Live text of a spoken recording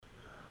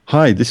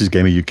Hi, this is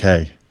Gamer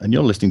UK, and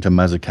you're listening to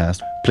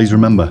Mazzacast. Please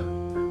remember,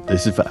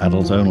 this is for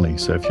adults only,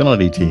 so if you're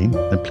not 18,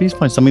 then please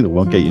find something that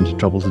won't get you into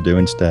trouble to do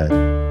instead.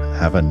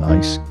 Have a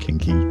nice,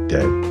 kinky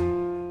day.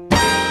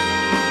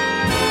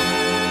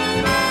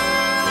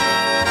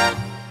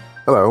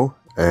 Hello,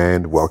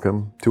 and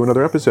welcome to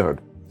another episode.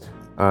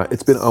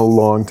 It's been a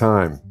long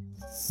time,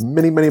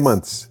 many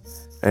months,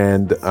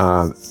 and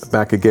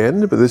back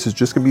again, but this is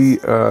just going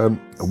to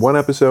be one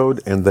episode,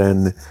 and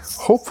then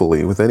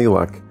hopefully, with any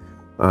luck,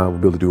 we'll be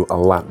able to do a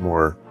lot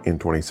more in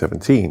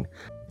 2017.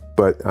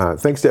 But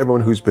thanks to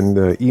everyone who's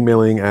been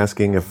emailing,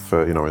 asking if,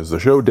 is the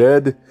show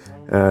dead?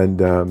 And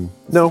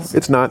no,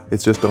 it's not.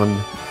 It's just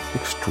on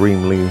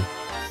extremely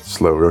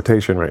slow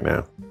rotation right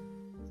now.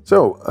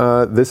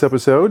 So this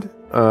episode,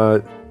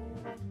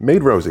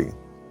 Maid Rosie,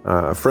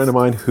 a friend of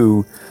mine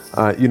who,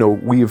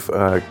 we've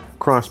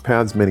crossed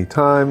paths many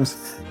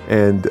times,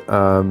 and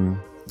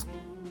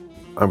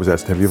I was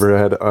asked, have you ever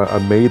had a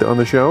maid on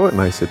the show?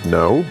 And I said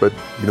no, but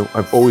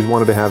I've always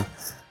wanted to have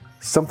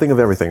something of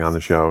everything on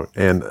the show,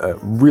 and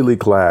really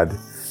glad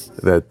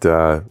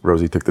that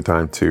Rosie took the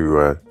time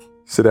to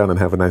sit down and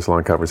have a nice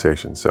long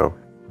conversation. So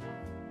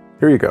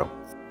here you go.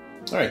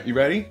 All right, you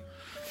ready?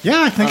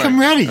 Yeah, I think I'm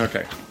ready.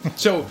 Okay.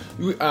 So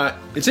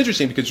it's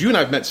interesting because you and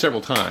I have met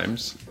several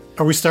times.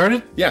 Are we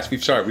started? Yes,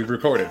 we've started. We've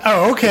recorded.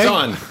 Oh, okay. It's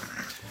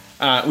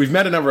on. We've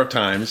met a number of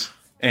times,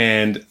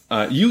 and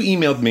you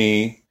emailed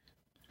me,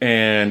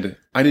 and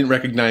I didn't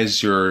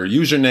recognize your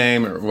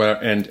username or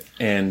whatever,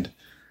 and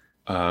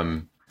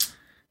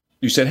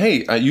you said,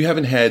 "Hey, you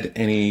haven't had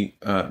any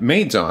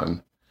maids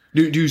on.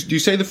 Do you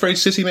say the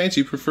phrase sissy maids?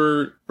 You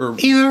prefer or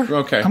either?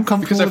 Okay, I'm comfortable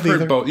because I've with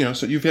heard either. both.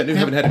 So you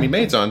haven't had any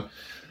maids on,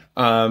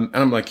 and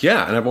I'm like,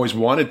 yeah, and I've always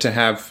wanted to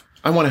have.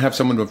 I want to have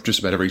someone with just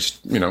about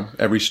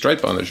every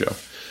stripe on the show.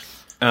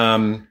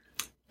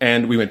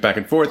 And we went back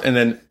and forth, and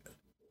then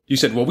you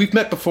said, well, we've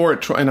met before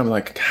at Troy, and I'm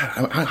like,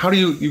 God, how do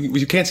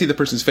you can't see the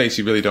person's face,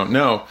 you really don't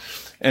know.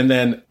 And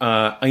then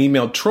I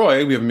emailed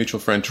Troy, we have a mutual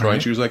friend, Troy,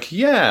 and she was like,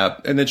 yeah.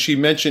 And then she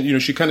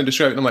mentioned, she kind of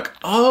described it, and I'm like,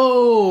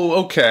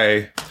 oh,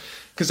 okay.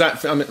 Because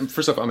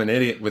first off, I'm an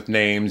idiot with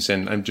names,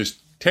 and I'm just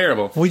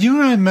terrible. Well,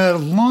 you and I met a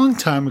long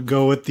time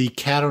ago at the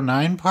Cat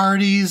O'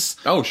 parties.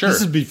 Oh, sure.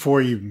 This is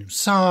before you even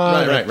saw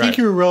it. Right. I think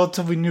you were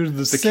relatively new to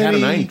the city. The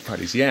Cat O'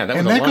 parties, yeah. That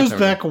was a long time goes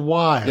back a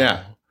while.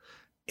 Yeah.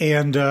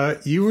 And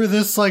you were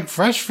this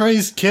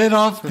fresh-faced kid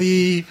off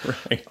the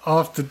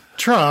off the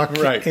truck,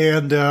 right?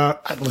 And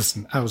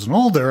listen, I was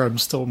I'm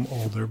still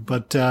older,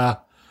 but I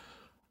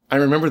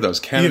remember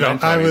those Cat O'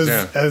 I was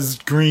as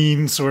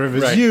green sort of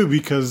as you,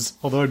 because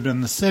although I'd been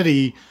in the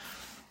city,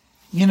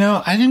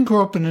 I didn't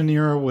grow up in an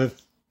era with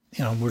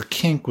where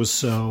kink was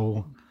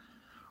so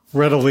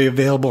readily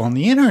available on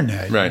the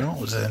internet. Right,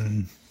 it was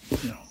in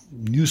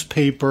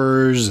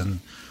newspapers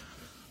and.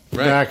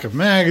 Back of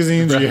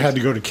magazines, you had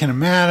to go to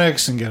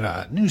Kinematics and get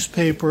a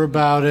newspaper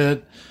about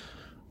it,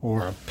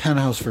 or a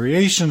Penthouse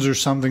Variations or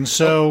something.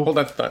 So hold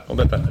that thought. I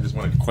just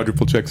want to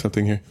quadruple check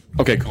something here.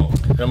 Okay, cool.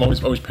 I'm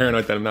always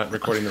paranoid that I'm not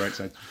recording the right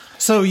side.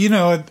 So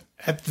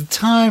at the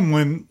time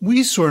when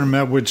we sort of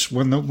met,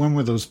 when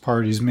were those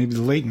parties? Maybe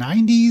the late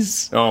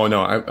 '90s. Oh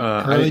no,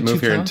 I didn't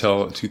move here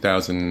until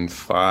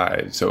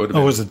 2005. So it would have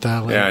been, was it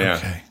that late? Yeah.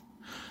 Okay.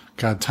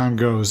 God, time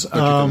goes.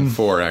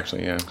 2004,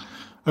 actually. Yeah.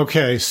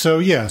 Okay, so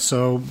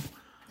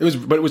it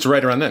was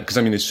right around then, because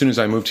as soon as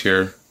I moved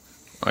here,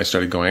 I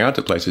started going out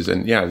to places,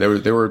 and yeah,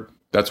 they were.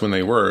 That's when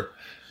they were.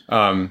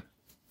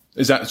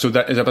 Is that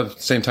about the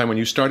same time when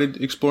you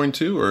started exploring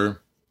too,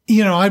 or?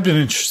 I've been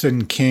interested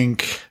in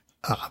kink.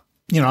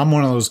 I'm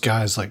one of those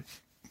guys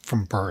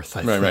from birth.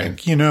 I think. Right.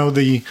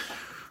 The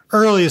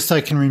earliest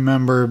I can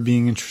remember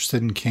being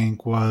interested in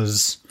kink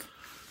was,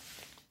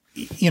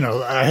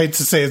 I hate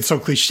to say it's so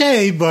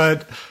cliche,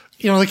 but.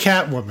 The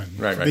Catwoman.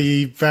 Right.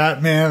 The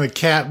Batman, the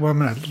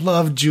Catwoman. I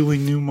loved Julie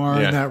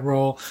Newmar in that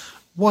role.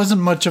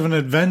 Wasn't much of an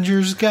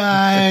Avengers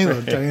guy.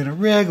 Right. Diana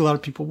Rigg, a lot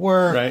of people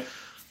were. Right.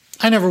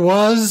 I never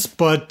was,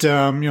 but, the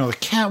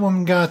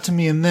Catwoman got to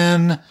me. And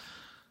then,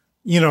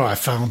 I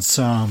found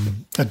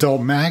some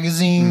adult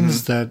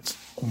magazines that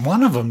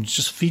one of them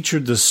just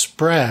featured the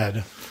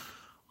spread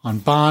on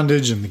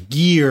bondage and the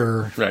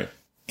gear. Right.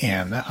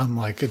 And I'm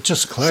like, it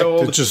just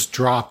clicked. It just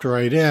dropped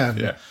right in.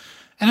 Yeah.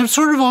 And I've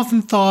sort of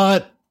often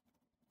thought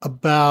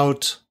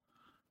about,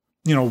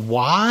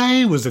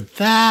 why was it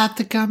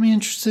that got me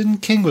interested in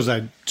kink? Was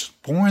I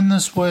just born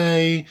this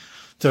way?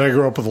 Did I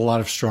grow up with a lot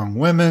of strong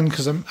women?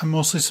 Because I'm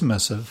mostly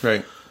submissive.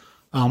 Right.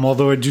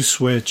 Although I do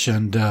switch,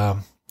 and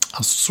I'll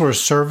sort of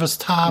service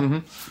top. Mm-hmm.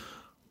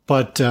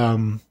 But,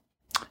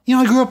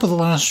 I grew up with a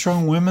lot of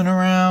strong women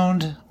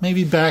around.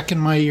 Maybe back in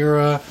my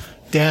era,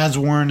 dads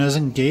weren't as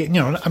engaged.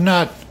 I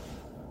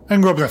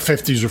didn't grow up in the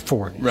 50s or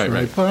 40s.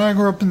 Right. But I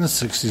grew up in the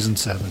 60s and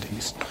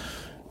 70s.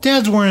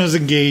 Dads weren't as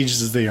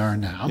engaged as they are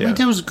now. Yeah. My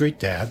dad was a great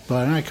dad,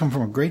 but I come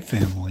from a great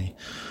family.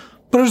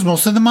 But it was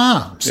mostly the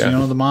moms.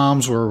 Yeah. The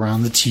moms were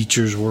around. The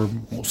teachers were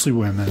mostly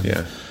women.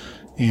 Yeah.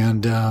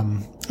 And I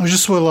was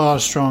just with a lot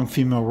of strong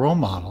female role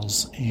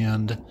models.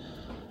 And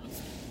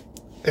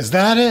is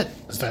that it?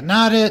 Is that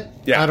not it?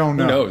 Yeah, I don't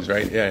know. Who knows,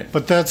 right? Yeah.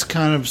 But that's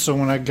kind of, so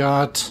when I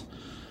got,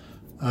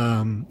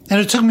 and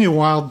it took me a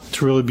while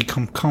to really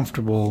become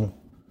comfortable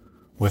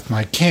with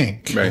my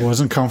kink. Right. I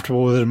wasn't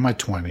comfortable with it in my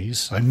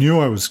 20s. I knew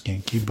I was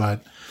kinky,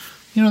 but,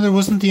 there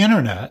wasn't the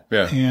internet.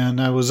 Yeah.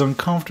 And I was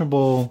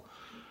uncomfortable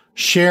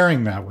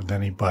sharing that with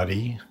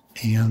anybody.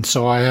 And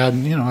so I had,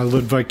 I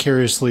lived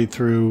vicariously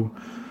through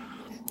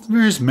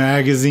various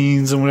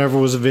magazines and whatever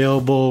was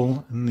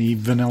available in the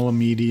vanilla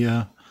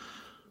media.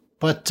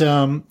 But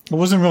it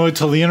wasn't really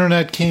till the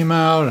internet came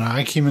out and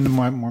I came into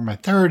my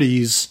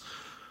 30s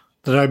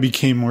that I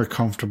became more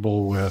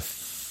comfortable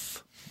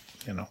with,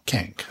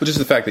 kink. But just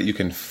the fact that you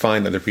can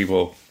find other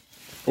people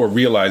or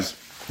realize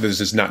this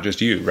is not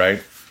just you,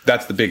 right?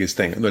 That's the biggest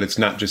thing. That it's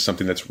not just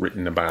something that's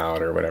written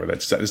about or whatever.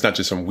 It's not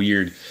just some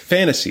weird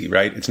fantasy,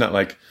 right? It's not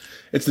like,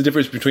 it's the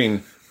difference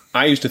between,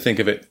 I used to think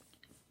of it,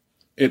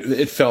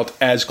 it felt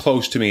as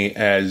close to me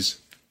as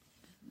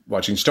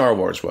watching Star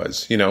Wars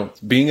was.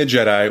 Being a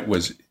Jedi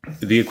was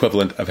the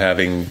equivalent of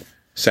having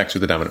sex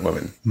with a dominant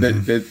woman.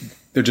 Mm-hmm.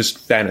 They're just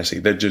fantasy.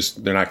 They're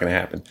not going to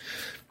happen.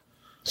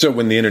 So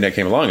when the internet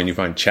came along and you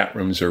find chat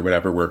rooms or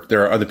whatever where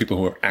there are other people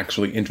who are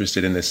actually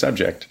interested in this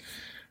subject,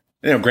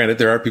 granted,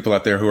 there are people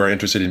out there who are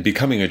interested in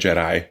becoming a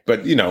Jedi,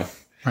 but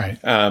right.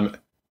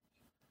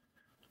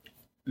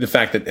 The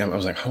fact that I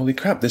was like, holy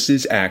crap, this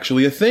is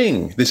actually a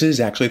thing. This is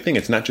actually a thing.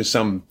 It's not just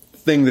some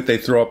thing that they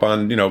throw up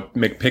on,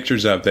 make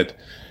pictures of that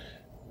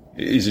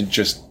isn't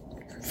just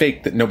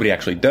fake that nobody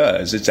actually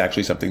does. It's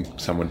actually something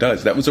someone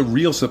does. That was a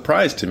real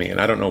surprise to me. And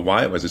I don't know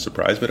why it was a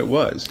surprise, but it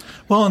was.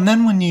 Well, and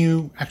then when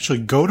you actually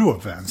go to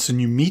events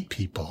and you meet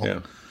people,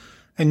 yeah.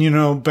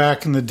 And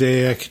back in the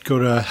day, I could go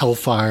to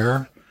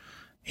Hellfire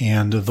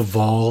and the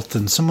Vault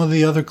and some of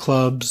the other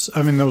clubs.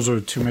 I mean, those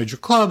are two major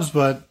clubs,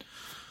 but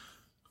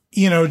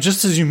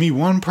just as you meet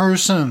one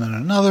person and then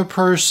another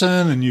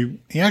person and you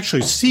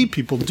actually see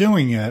people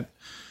doing it,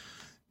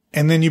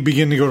 and then you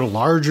begin to go to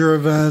larger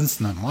events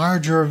and then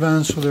larger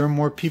events where there are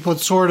more people, it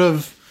sort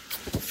of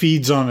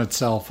feeds on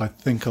itself, I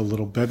think, a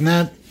little bit. And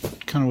that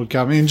kind of what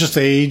got me, and just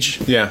age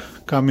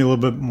got me a little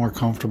bit more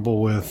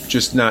comfortable with.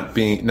 Just not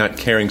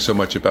caring so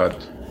much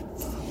about,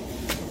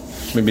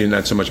 maybe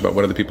not so much about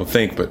what other people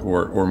think, but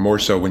or more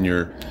so when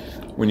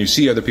you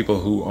see other people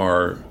who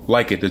are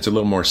like it, it's a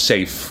little more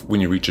safe when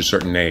you reach a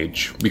certain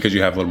age because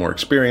you have a little more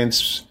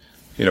experience,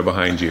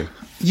 behind you.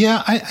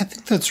 Yeah, I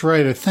think that's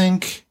right. I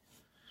think,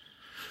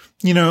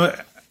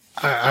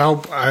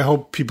 I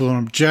hope people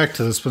don't object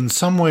to this, but in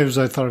some ways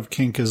I thought of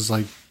kink as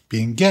like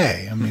being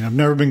gay. I mean, I've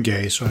never been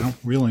gay, so I don't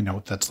really know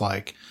what that's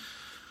like.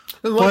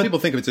 A lot of people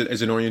think of it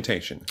as an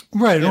orientation.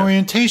 Right, an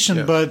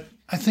orientation, but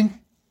I think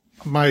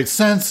my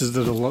sense is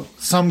that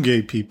some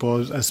gay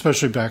people,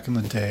 especially back in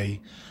the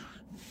day,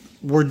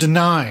 were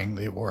denying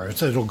they were.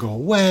 It'll go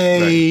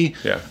away.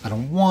 Right. Yeah. I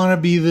don't want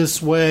to be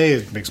this way.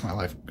 It makes my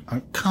life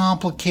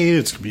complicated.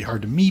 It's going to be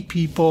hard to meet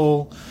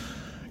people.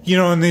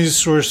 And they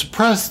just sort of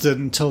suppressed it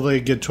until they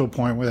get to a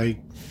point where they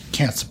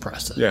can't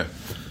suppress it. Yeah.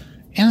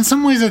 And in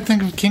some ways, I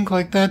think of kink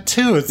like that,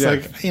 too. It's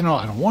like, I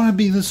don't want to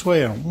be this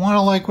way. I don't want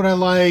to like what I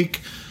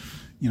like.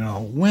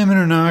 Women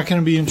are not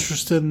going to be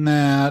interested in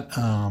that.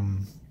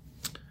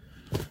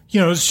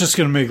 It's just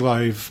going to make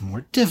life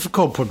more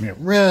difficult, put me at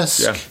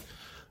risk.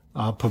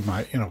 Yeah. Put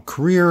my,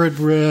 career at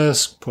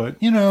risk, I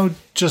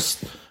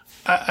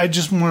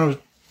just want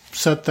to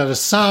set that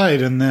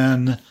aside. And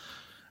then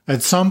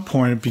at some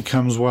point it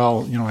becomes,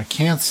 I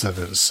can't set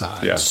it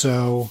aside. Yeah.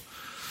 So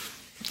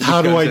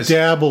how do I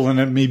dabble in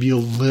it maybe a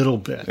little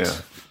bit? Yeah.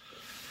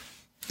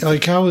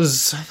 Like I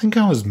think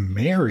I was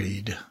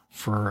married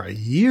for a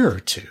year or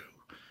two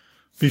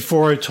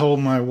before I told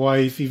my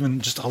wife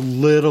even just a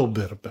little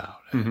bit about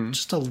it. Mm-hmm.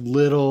 Just a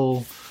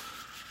little,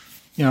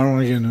 I don't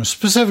want to get into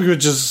specific, but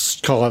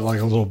just call it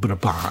like a little bit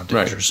of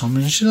bondage or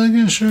something. And she's like,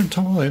 yeah, sure,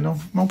 totally, no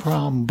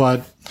problem.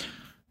 But,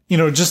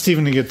 just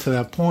even to get to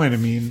that point, I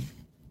mean,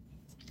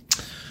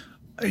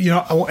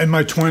 in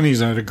my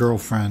 20s, I had a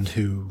girlfriend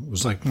who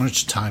was like, why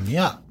don't you tie me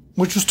up?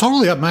 Which was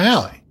totally up my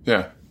alley.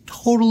 Yeah.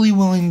 Totally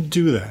willing to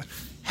do that.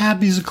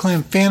 Happy as a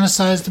clam,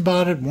 fantasized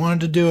about it,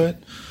 wanted to do it.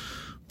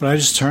 But I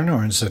just turned to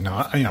her and said,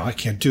 no, I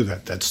can't do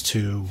that. It's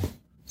too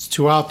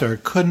out there. I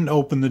couldn't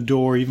open the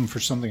door even for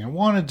something I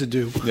wanted to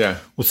do. Yeah.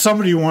 With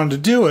somebody who wanted to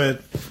do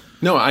it.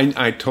 No,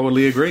 I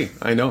totally agree.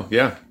 I know.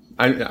 Yeah.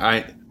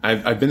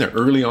 I've been there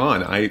early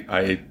on.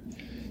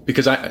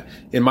 Because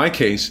in my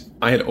case,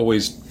 I had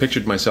always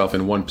pictured myself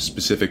in one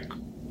specific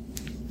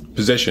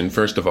position,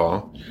 first of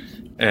all,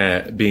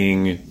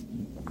 being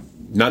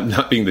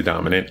not being the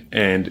dominant.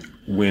 And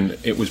when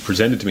it was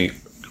presented to me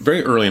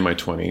very early in my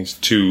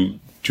 20s to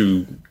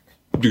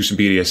do some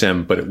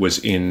BDSM, but it was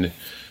in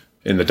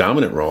the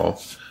dominant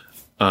role,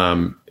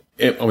 I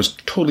was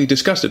totally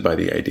disgusted by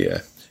the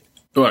idea.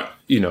 But,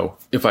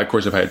 if I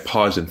had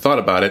paused and thought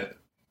about it,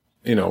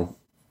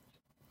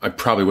 I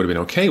probably would have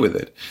been okay with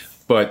it.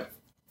 But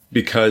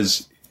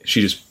because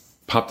she just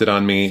popped it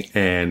on me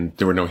and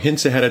there were no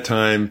hints ahead of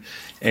time,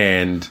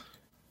 and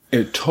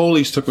it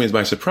totally took me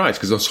by surprise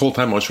because this whole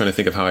time I was trying to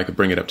think of how I could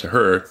bring it up to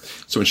her.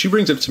 So when she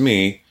brings it up to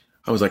me,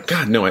 I was like,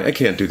 God, no, I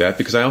can't do that,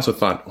 because I also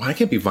thought, well, I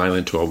can't be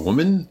violent to a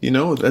woman.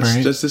 That's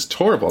Right. just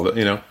horrible,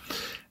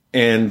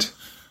 And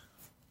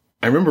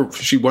I remember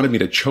she wanted me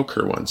to choke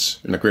her once,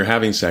 and like we were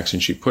having sex,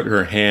 and she put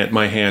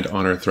my hand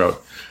on her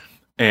throat,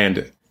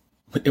 and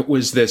it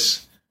was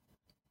this.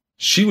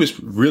 She was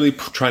really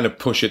trying to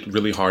push it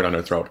really hard on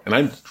her throat, and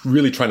I'm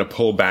really trying to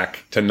pull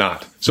back to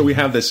not. So we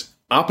have this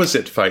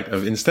opposite fight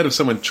of, instead of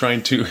someone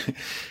trying to,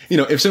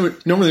 if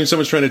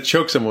someone's trying to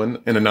choke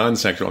someone in a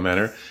non-sexual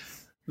manner,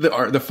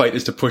 the fight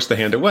is to push the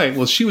hand away.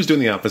 Well, she was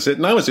doing the opposite,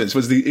 and I was doing it. So it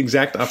was the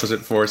exact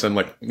opposite force. I'm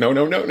like,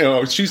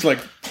 no. She's like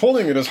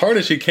pulling it as hard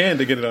as she can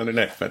to get it on her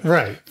neck. But,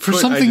 Right. For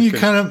something you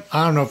kind of,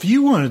 I don't know if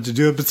you wanted to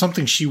do it, but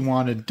something she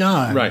wanted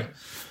done. Right.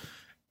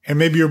 And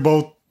maybe you're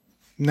both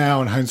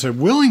now in hindsight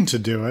willing to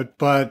do it,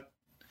 but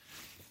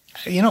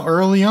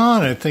early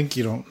on, I think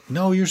you don't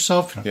know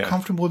yourself, you're not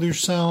comfortable with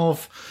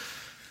yourself.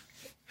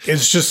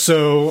 It's just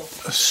so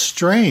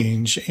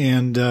strange.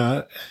 And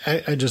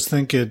I just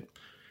think it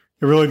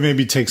really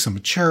maybe takes some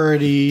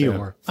maturity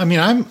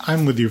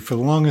I'm with you. For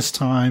the longest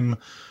time,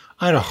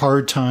 I had a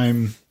hard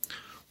time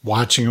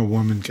watching a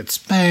woman get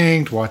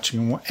spanked,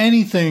 watching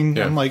anything.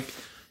 Yeah. I'm like,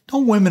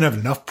 don't women have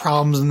enough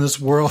problems in this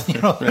world?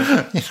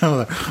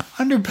 They're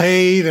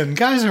underpaid and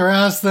guys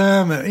harass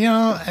them and,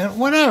 and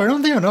whatever.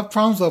 Don't they have enough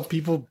problems with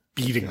people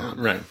beating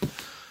them? Right.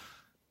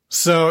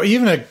 So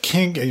even at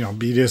kink,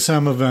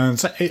 BDSM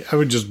events, I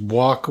would just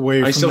walk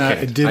away from that.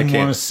 I didn't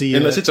want to see it.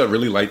 Unless it's a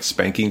really light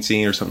spanking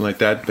scene or something like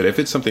that. But if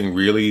it's something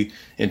really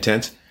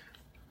intense,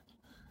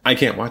 I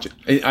can't watch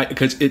it.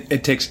 Because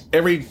it takes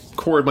every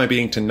core of my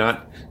being to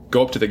not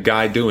go up to the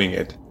guy doing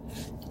it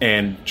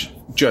and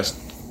just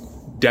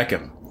deck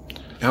him.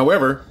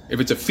 However, if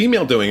it's a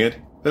female doing it,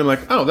 then I'm like,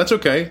 oh, that's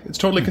okay. It's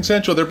totally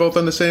consensual. They're both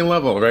on the same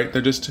level, right?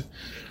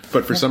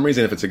 But for some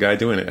reason, if it's a guy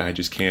doing it, I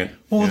just can't.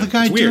 Well, the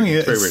guy doing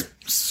it very weird.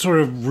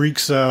 Sort of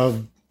reeks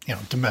of,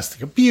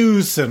 domestic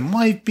abuse and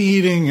wife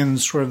beating and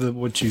sort of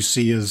what you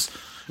see is,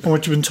 and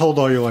what you've been told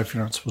all your life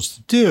you're not supposed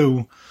to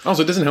do.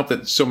 Also, it doesn't help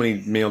that so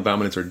many male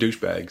dominants are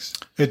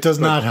douchebags. It does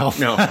not help.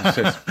 No.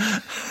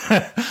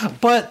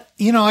 But,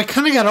 I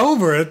kind of got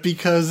over it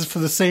because for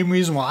the same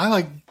reason why I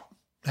like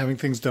having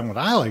things done what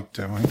I like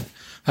doing,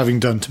 having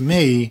done to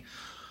me.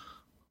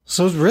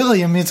 So it's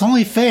really, it's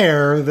only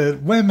fair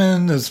that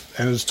women,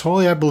 as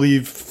totally, I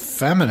believe,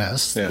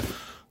 feminists,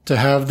 to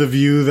have the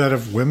view that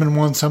if women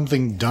want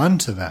something done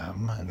to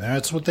them, and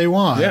that's what they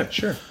want, yeah,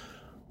 sure,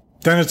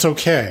 then it's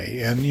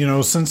okay.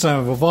 And, since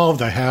I've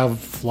evolved, I have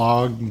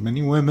flogged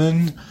many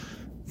women,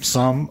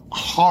 some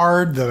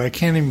hard that I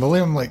can't even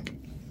believe. I'm like,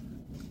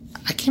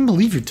 I can't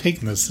believe you're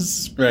taking this. This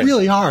is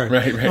really hard.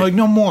 Right. They're like,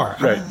 no more.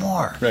 I Right. want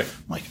more. Right.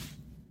 I'm like,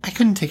 I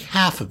couldn't take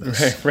half of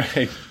this.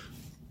 Right.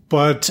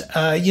 But,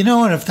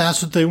 and if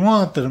that's what they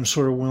want, then I'm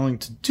sort of willing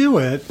to do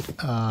it,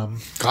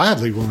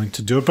 gladly willing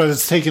to do it, but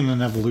it's taken an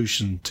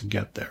evolution to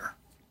get there.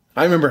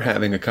 I remember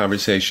having a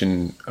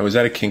conversation. I was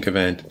at a kink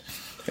event,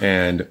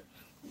 and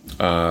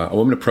a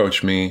woman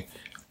approached me,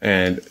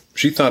 and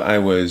she thought I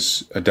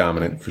was a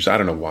dominant. I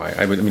don't know why.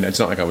 It's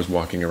not like I was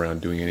walking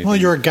around doing anything. Well,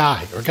 you're a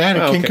guy. You're a guy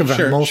at a kink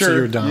event. Mostly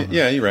you're dominant.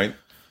 Yeah, you're right.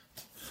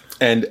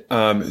 And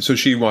so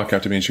she walked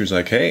up to me and she was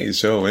like, "Hey,"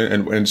 so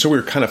we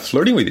were kind of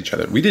flirting with each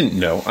other. We didn't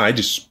know.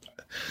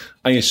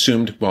 I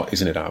assumed, well,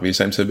 isn't it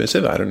obvious I'm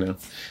submissive? I don't know.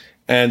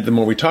 And the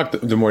more we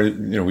talked, the more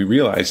we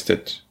realized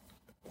that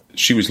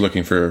she was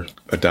looking for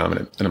a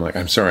dominant. And I'm like,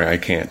 "I'm sorry, I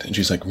can't." And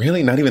she's like,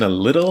 "Really? Not even a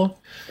little?"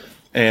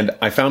 And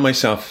I found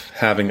myself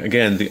having,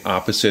 again, the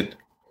opposite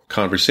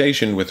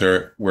conversation with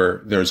her,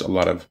 where there's a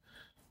lot of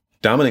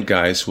dominant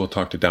guys who will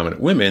talk to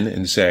dominant women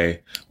and say,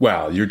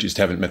 "Well, you just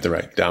haven't met the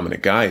right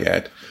dominant guy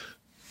yet."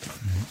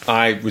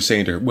 I was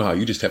saying to her, "Well,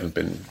 you just haven't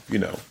been,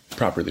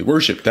 properly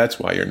worshipped. That's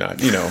why you're not,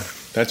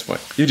 that's why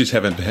you just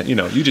haven't been,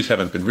 you just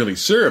haven't been really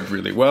served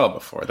really well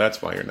before.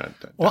 That's why you're not."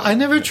 Well, I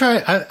never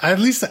tried, at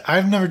least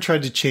I've never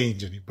tried to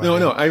change anybody.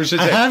 No, I was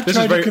just saying, this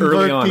is very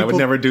early on. I would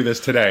never do this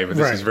today, but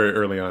this is very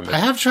early on. I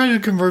have tried to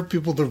convert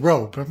people to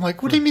rope. I'm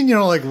like, what do you mean you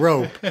don't like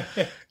rope?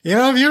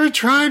 Have you ever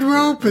tried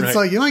rope? It's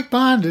like, you like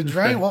bondage,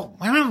 right? Well,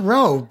 why not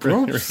rope?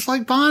 Rope's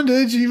like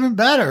bondage, even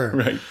better.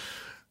 Right.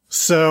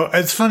 So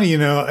it's funny,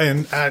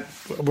 and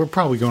we're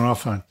probably going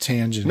off on a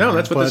tangent. No,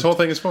 that's what this whole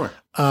thing is for.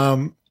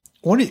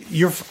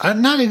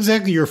 Not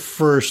exactly your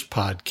first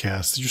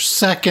podcast, your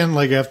second,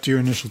 like after your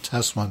initial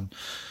test one,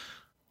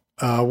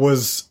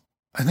 was,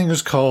 I think it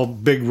was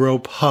called Big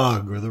Rope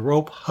Hug or the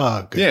Rope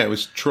Hug. Yeah, it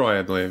was Troy,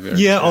 I believe.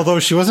 Yeah, although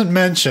she wasn't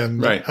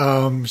mentioned. Right.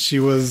 She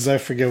was, I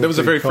forget what that was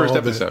the very first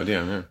called it. episode.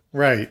 Yeah.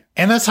 Right.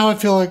 And that's how I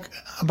feel like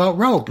about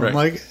rope. I'm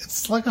like,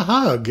 it's like a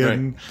hug.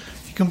 And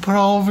you can put it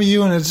all over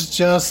you, and it's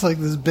just like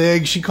this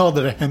big, she called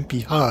it a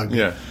hempy hug.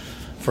 Yeah.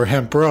 For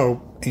hemp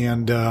rope.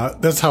 And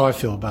that's how I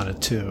feel about it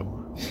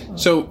too.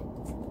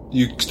 So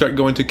you start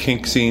going to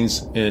kink scenes,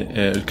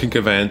 kink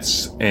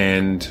events,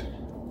 and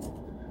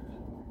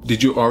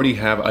did you already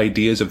have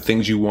ideas of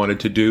things you wanted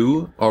to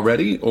do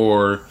already,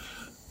 or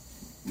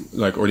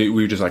were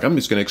you just like, I'm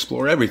just going to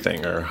explore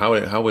everything, or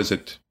how was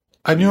it?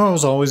 I knew I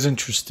was always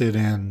interested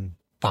in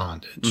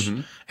bondage.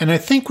 And I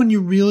think when you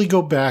really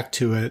go back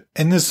to it,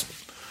 and this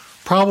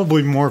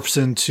probably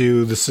morphs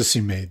into the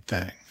sissy maid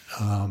thing,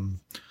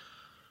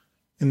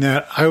 in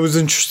that I was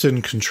interested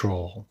in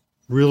control,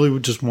 really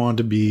just wanted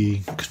to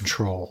be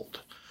controlled.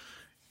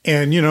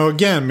 And,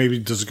 again, maybe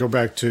does it go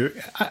back to,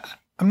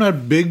 I'm not a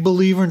big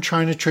believer in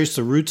trying to trace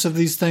the roots of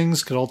these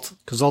things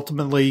because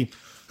ultimately,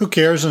 who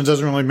cares? And it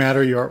doesn't really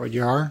matter. You are what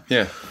you are.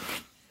 Yeah.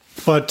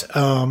 But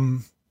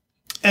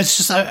it's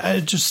just, I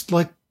just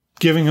like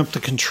giving up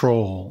the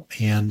control.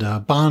 And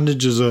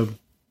bondage is a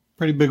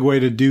pretty big way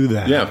to do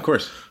that. Yeah, of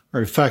course. Or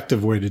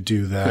effective way to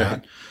do that.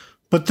 Right.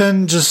 But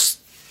then just,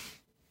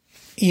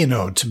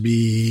 to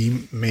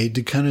be made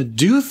to kind of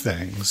do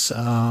things.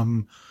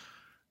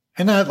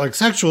 And not like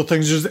sexual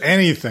things, just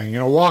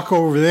anything, walk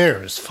over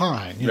there is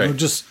fine. Right.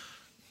 Just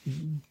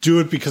do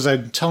it because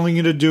I'm telling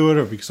you to do it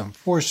or because I'm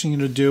forcing you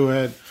to do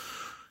it.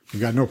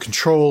 You've got no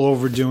control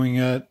over doing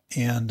it.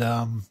 And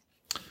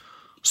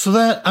so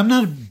that I'm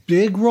not a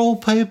big role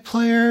play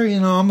player.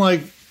 I'm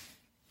like,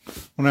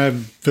 when I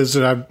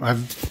visit, I've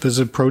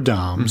visited pro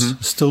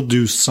doms, still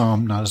do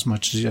some, not as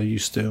much as I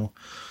used to.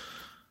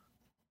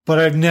 But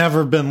I've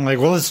never been like,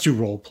 well, let's do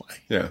role play.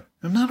 Yeah.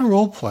 I'm not a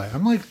role play.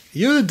 I'm like,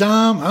 you're the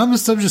dom. I'm the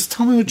sub. Just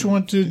tell me what you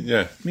want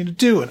me to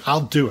do, and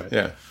I'll do it.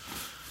 Yeah.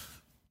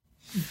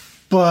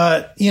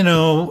 But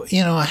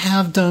I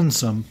have done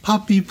some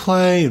puppy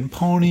play and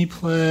pony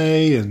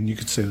play, and you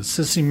could say the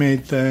sissy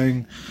maid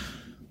thing.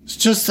 It's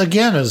just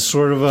again as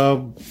sort of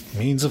a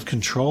means of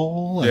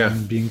control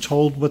and being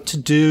told what to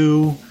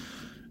do,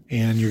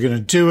 and you're going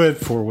to do it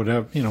for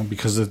whatever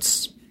because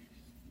it's.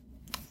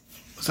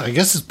 I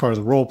guess it's part of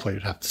the role play.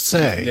 You'd have to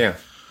say. Yeah.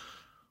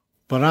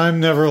 But I'm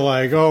never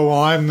like, oh, well,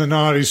 I'm the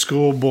naughty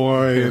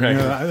schoolboy.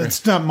 And,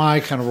 it's not my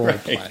kind of role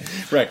play.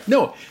 Right.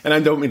 No, and I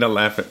don't mean to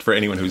laugh for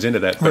anyone who's into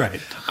that. But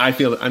right. I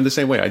feel I'm the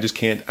same way. I just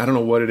can't. I don't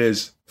know what it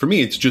is. For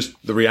me, it's just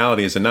the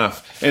reality is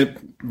enough.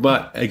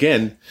 But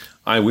again,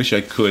 I wish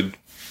I could,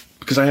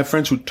 because I have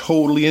friends who are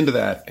totally into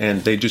that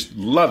and they just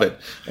love it.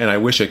 And I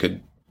wish I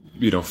could,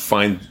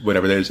 find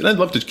whatever there is. And I'd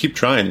love to keep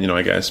trying,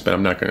 I guess. But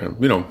I'm not going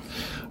to,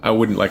 I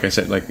wouldn't, like I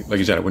said, like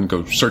you said, I wouldn't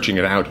go searching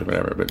it out or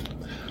whatever.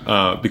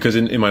 But because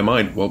in my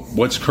mind, well,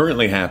 what's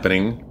currently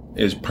happening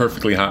is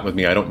perfectly hot with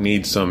me. I don't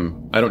need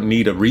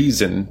a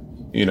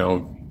reason,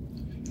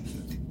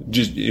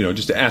 just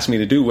to ask me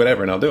to do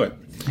whatever, and I'll do it.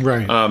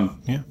 Right.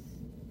 Yeah.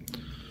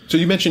 So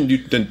you mentioned you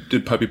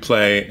did puppy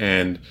play,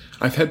 and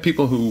I've had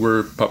people who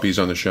were puppies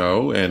on the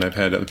show, and I've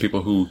had other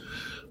people who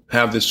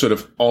have this sort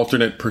of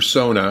alternate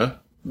persona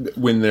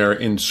when they're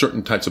in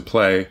certain types of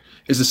play.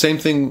 Is the same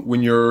thing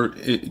when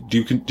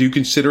do you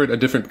consider it a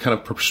different kind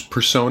of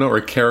persona or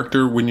a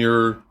character when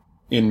you're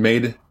in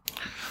Maid?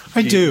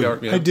 I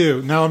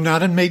do. Now I'm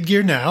not in maid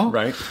gear now.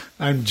 Right.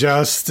 I'm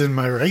just in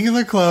my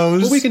regular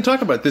clothes. Well, we can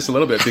talk about this a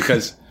little bit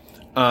because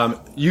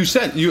you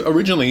said you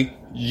originally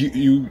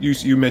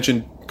you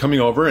mentioned coming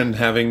over and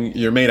having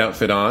your maid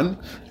outfit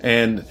on,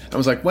 and I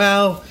was like,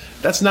 well,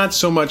 that's not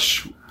so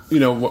much.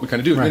 What we kind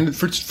of do, right. And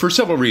for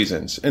several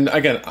reasons. And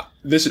again,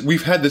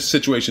 we've had this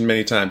situation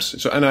many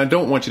times. So, and I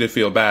don't want you to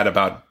feel bad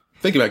about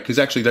thinking about it, because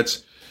actually I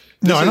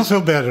don't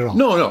feel bad at all.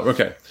 No,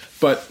 okay.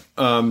 But,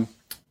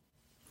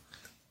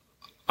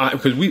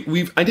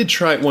 because I did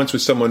try it once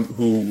with someone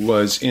who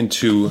was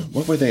into,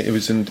 what were they?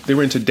 They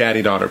were into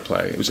daddy-daughter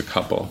play. It was a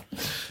couple.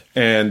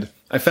 And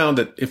I found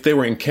that if they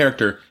were in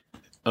character,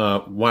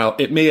 while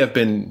it may have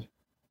been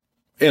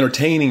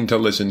entertaining to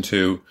listen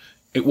to,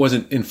 it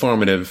wasn't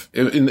informative,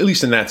 at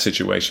least in that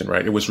situation,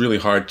 right? It was really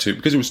hard to,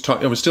 because it was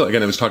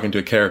talking to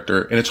a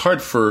character, and it's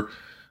hard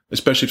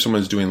especially if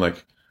someone's doing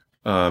like,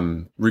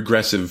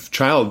 regressive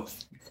child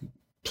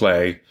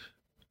play,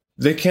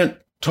 they can't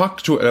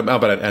talk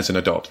about it as an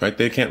adult, right?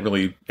 They can't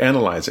really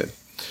analyze it.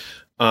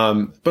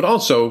 But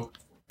also,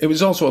 it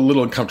was also a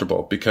little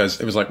uncomfortable because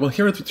it was like, well,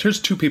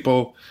 here's two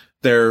people,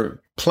 they're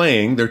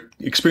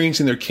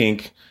experiencing their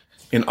kink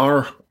in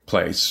our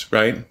place,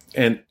 right?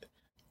 And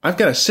I've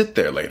got to sit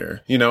there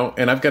later,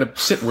 and I've got to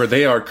sit where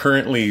they are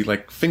currently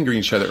like fingering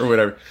each other or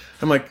whatever.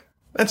 I'm like,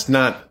 I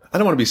don't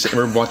want to be sitting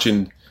there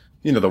watching,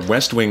 the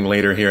West Wing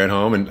later here at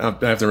home. And I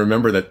have to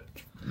remember that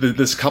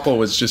this couple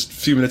was just a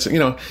few minutes,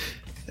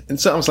 and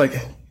so I was like,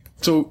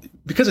 so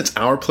because it's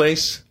our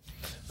place,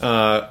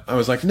 I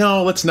was like,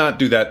 no, let's not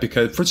do that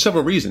because for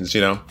several reasons,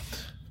 and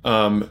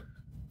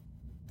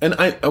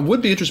I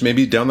would be interested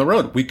maybe down the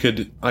road.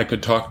 I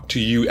could talk to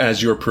you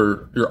as your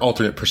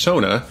alternate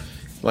persona.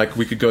 Like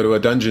we could go to a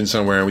dungeon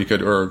somewhere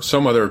or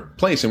some other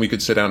place and we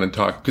could sit down and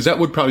talk, because that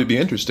would probably be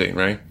interesting,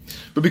 right?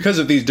 But because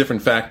of these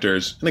different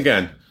factors, and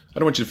again, I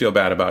don't want you to feel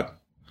bad about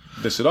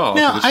this at all.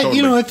 Yeah,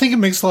 I think it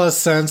makes a lot of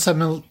sense. I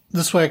mean,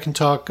 this way I can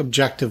talk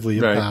objectively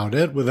about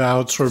it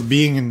without sort of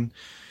being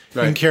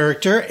in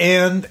character.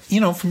 And,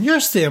 from your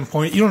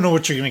standpoint, you don't know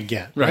what you're going to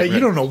get, right? You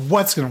don't know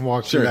what's going to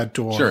walk through that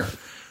door. Sure.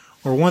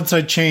 Or once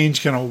I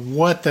change, kind of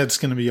what that's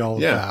going to be all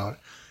about.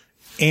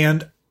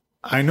 And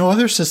I know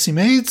other sissy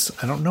maids.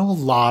 I don't know a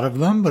lot of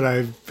them, but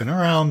I've been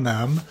around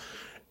them.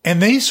 And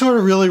they sort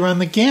of really run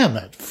the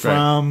gamut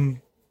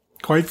from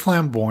quite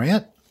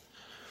flamboyant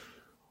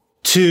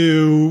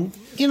to,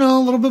 you know,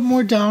 a little bit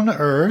more down to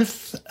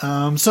earth.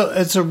 So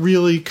it's a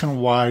really kind of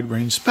wide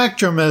range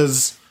spectrum,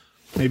 as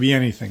maybe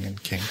anything in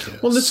kink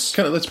is. Well,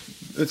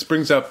 this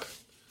brings up.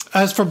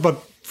 As for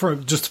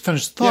just to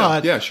finish the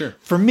thought. Yeah, sure.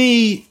 For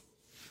me,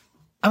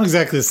 I'm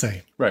exactly the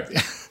same. Right.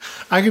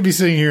 I could be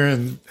sitting here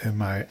in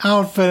my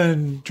outfit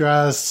and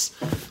dress,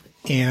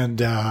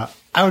 and I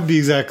would be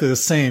exactly the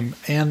same.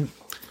 And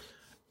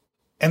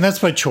that's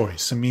by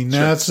choice. I mean,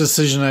 that's a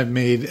decision I've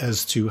made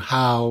as to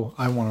how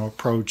I want to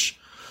approach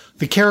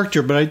the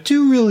character. But I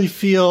do really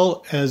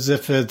feel as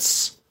if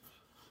it's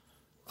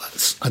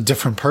a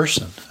different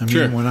person. I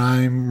mean, when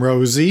I'm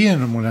Rosie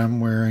and when I'm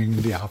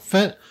wearing the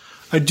outfit,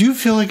 I do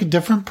feel like a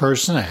different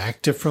person. I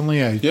act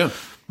differently.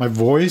 My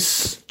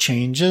voice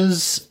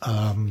changes.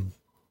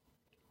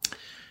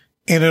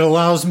 And it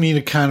allows me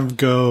to kind of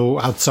go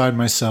outside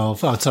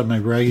myself, outside my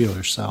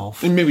regular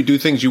self. And maybe do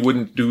things you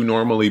wouldn't do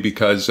normally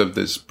because of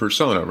this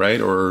persona,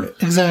 right? Or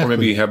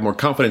maybe have more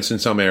confidence in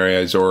some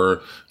areas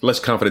or less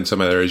confidence in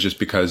some areas just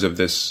because of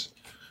this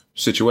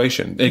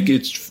situation.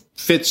 It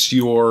fits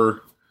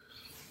your,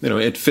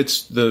 it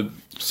fits the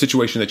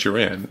situation that you're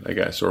in, I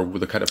guess, or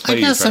the kind of play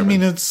you're trying to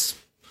make.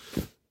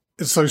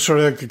 It's like sort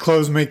of like the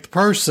clothes make the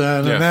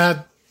person,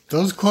 and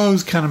those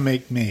clothes kind of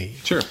make me.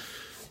 Sure.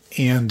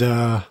 And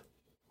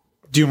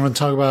do you want to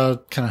talk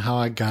about kind of how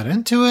I got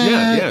into it?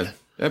 Yeah,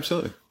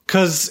 absolutely.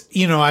 Because,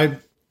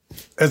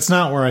 it's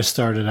not where I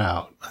started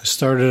out. I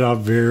started out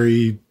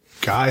very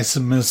guy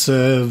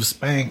submissive,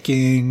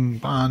 spanking,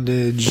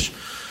 bondage,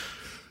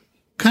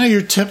 kind of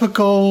your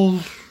typical,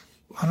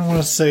 I don't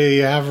want to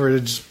say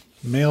average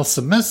male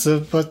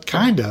submissive, but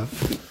kind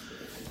of.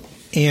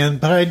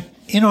 But I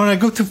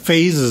go through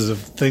phases of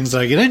things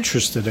I get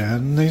interested in,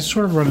 and they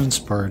sort of run in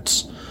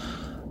spurts.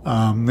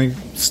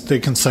 They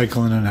can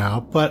cycle in and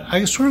out, but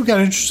I sort of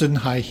got interested in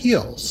high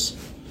heels.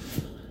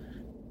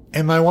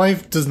 And my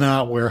wife does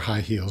not wear high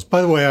heels.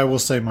 By the way, I will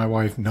say my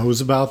wife knows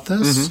about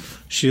this.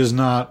 Mm-hmm. She has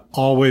not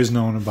always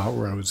known about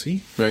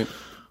Rosie. Right.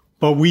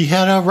 But we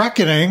had a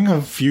reckoning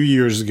a few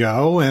years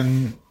ago,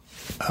 and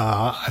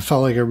I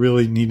felt like I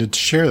really needed to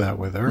share that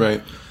with her.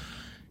 Right.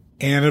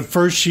 And at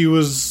first she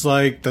was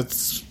like,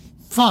 that's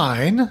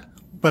fine,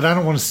 but I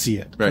don't want to see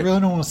it. Right. I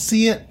really don't want to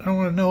see it. I don't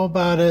want to know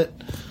about it.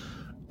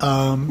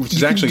 Which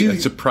is actually a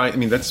surprise. I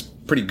mean, that's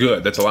pretty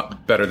good. That's a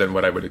lot better than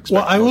what I would expect.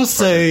 Well, I will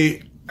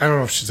say, I don't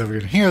know if she's ever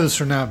going to hear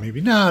this or not.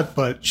 Maybe not,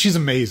 but she's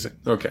amazing.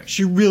 Okay.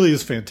 She really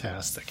is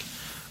fantastic.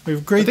 We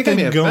have a great thing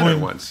going. I met her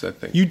once, I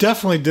think. You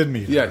definitely did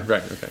meet her. Yeah,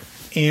 right. Okay.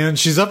 And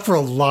she's up for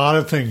a lot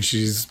of things.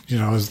 She's,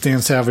 as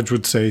Dan Savage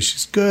would say,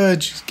 she's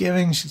good, she's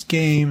giving, she's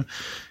game.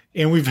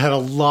 And we've had a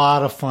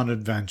lot of fun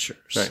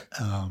adventures. Right.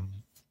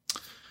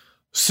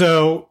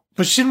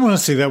 But she didn't want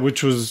to see that,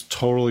 which was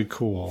totally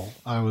cool.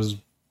 I was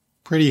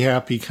pretty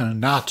happy kind of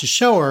not to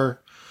show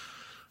her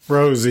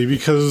Rosie,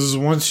 because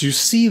once you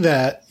see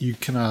that, you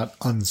cannot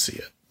unsee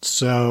it.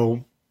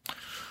 So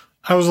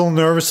I was a little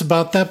nervous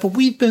about that, but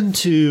we've been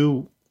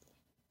to,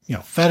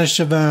 fetish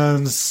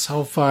events,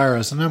 Hellfire,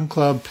 S&M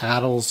Club,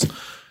 paddles,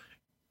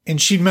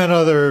 and she'd met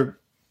other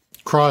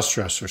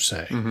cross-dressers,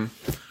 say. Mm-hmm.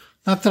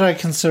 Not that I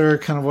consider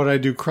kind of what I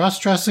do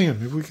cross-dressing,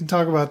 and maybe we can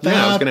talk about that.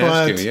 Yeah, I was going to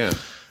ask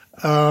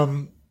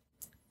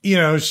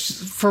you,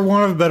 for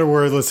want of a better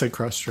word, let's say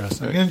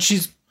cross-dressing. Right. And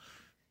she's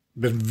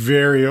been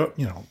very,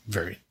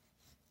 very,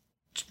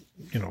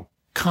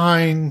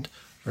 kind,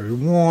 very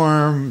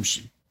warm.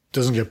 She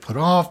doesn't get put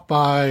off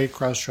by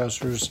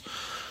cross-dressers.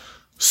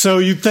 So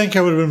you'd think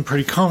I would have been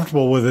pretty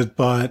comfortable with it,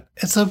 but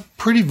it's a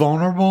pretty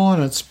vulnerable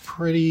and it's a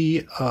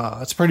pretty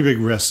big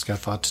risk, I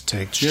thought, to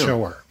take to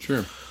show her.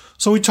 Sure.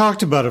 So we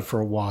talked about it for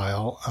a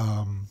while.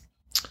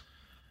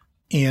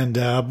 And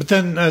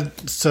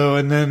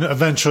then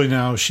eventually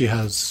now she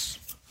has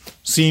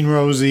seen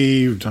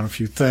Rosie. We've done a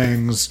few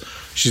things.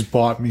 She's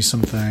bought me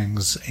some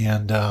things,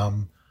 and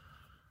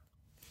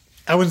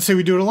I wouldn't say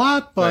we do it a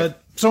lot, but right.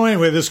 So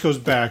anyway, this goes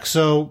back.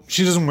 So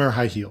she doesn't wear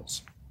high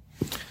heels,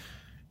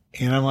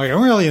 and I'm like,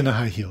 I'm really into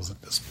high heels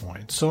at this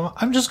point. So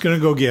I'm just going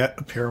to go get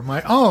a pair of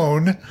my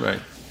own, right?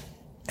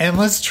 And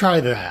let's try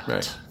that.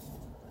 Right.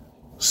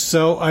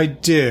 So I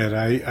did.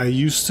 I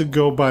used to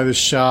go by the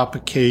shop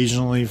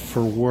occasionally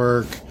for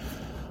work.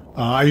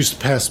 I used to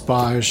pass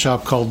by a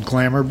shop called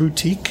Glamour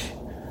Boutique.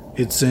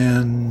 It's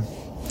in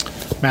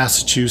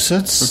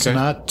Massachusetts,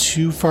 not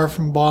too far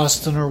from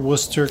Boston or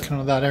Worcester,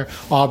 kind of that area.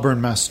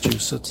 Auburn,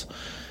 Massachusetts.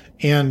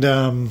 And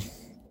I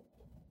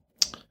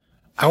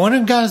went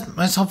and got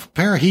myself a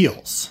pair of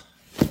heels.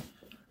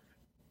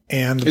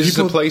 And is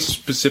this a place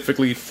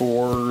specifically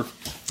for?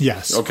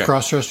 Yes,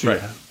 cross-dressers. Right.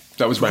 Yeah.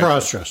 That was right.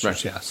 Cross-dressers,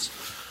 right. Yes.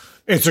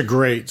 It's a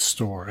great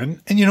store.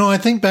 And I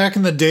think back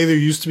in the day there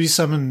used to be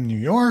some in New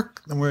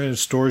York where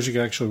stores you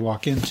could actually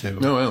walk into.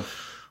 Oh, wow.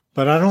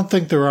 But I don't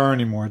think there are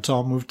anymore. It's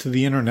all moved to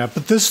the internet.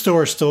 But this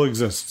store still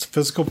exists. It's a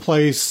physical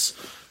place.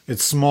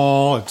 It's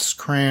small. It's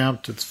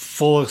cramped. It's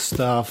full of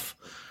stuff.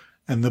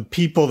 And the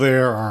people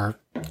there are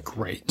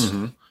great.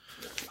 Mm-hmm.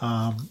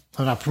 I'm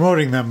not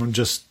promoting them. I'm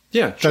just,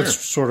 that's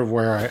sort of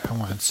where I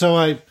went. So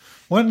I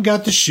went and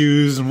got the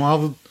shoes. And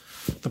while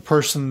the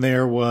person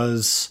there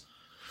was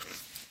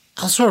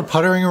I was sort of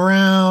puttering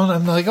around.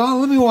 I'm like, oh,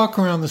 let me walk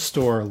around the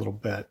store a little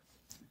bit.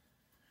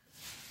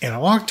 And I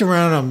walked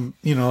around,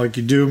 like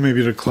you do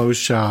maybe at a clothes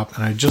shop,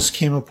 and I just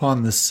came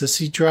upon this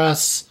sissy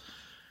dress.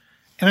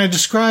 And I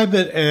describe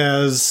it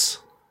as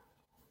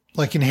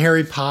like in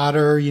Harry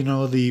Potter,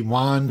 the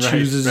wand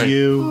chooses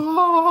you.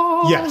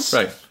 Yes.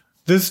 Right.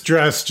 This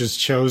dress just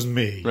chose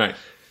me. Right.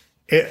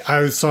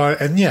 I saw it,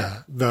 and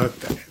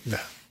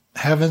the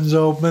heavens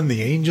opened,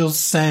 the angels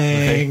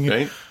sang.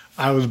 Right.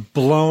 I was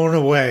blown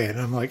away, and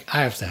I'm like,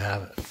 I have to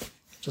have it.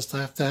 I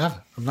have to have it.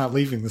 I'm not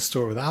leaving the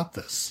store without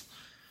this.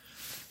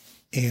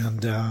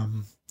 And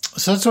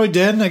so that's what I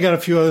did, and I got a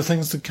few other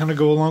things to kind of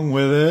go along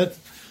with it.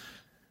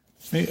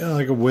 Maybe,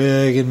 like a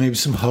wig and maybe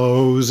some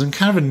hose, and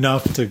kind of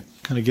enough to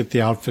kind of get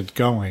the outfit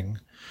going.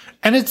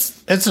 And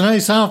it's a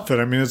nice outfit.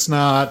 I mean, it's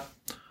not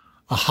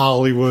a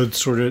Hollywood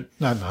sort of,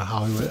 not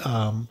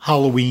Hollywood,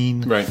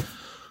 Halloween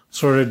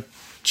sort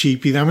of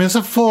cheapy. I mean, it's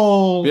a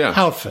full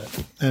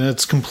outfit, and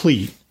it's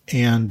complete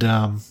and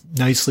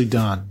nicely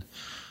done.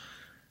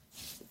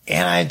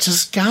 And I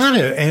just got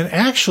it. And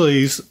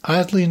actually,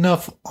 oddly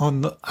enough,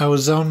 I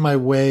was on my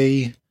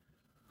way.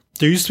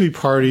 There used to be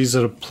parties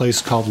at a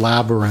place called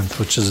Labyrinth,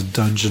 which is a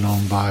dungeon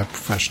owned by a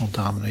professional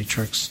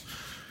dominatrix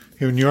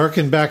here in New York.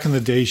 And back in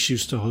the day, she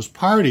used to host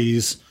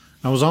parties.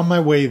 I was on my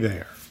way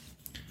there.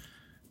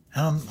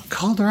 And I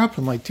called her up.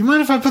 I'm like, do you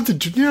mind if I put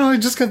I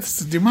just got this.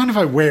 Do you mind if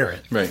I wear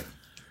it? Right.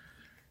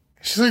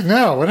 She's like,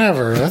 no,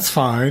 whatever. That's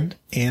fine.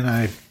 And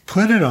I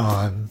put it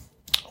on.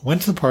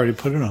 Went to the party,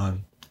 put it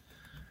on.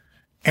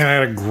 And I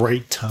had a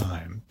great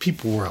time.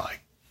 People were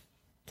like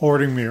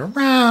ordering me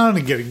around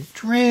and getting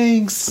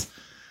drinks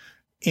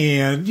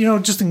and,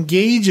 just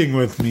engaging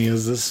with me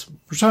as this.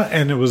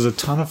 And it was a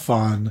ton of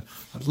fun.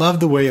 I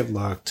loved the way it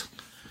looked.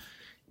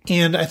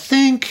 And I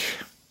think,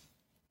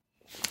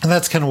 and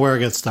that's kind of where I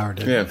got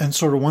started. Yeah. And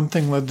sort of one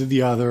thing led to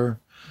the other.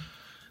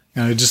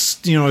 And I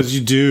just, as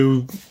you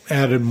do,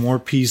 added more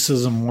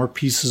pieces and more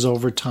pieces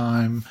over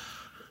time.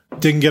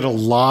 Didn't get a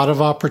lot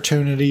of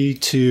opportunity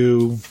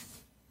to,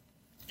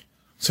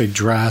 say,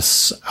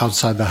 dress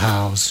outside the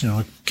house,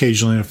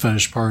 occasionally at a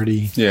fetish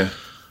party. Yeah.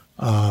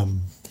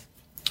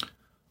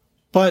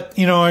 But,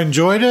 I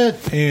enjoyed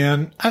it,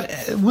 and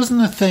it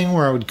wasn't a thing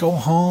where I would go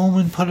home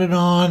and put it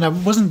on. I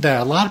wasn't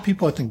that. A lot of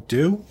people, I think,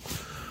 do,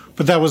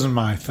 but that wasn't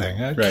my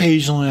thing.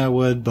 Occasionally I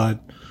would, but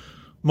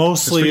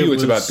mostly for you,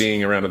 it's about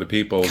being around other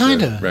people.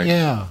 Kind of,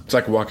 yeah. It's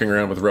like walking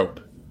around with rope.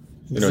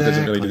 It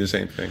doesn't really do the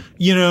same thing.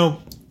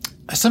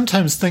 I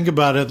sometimes think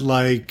about it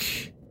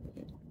like,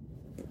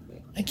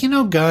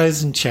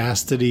 guys in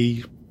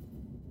chastity,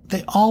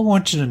 they all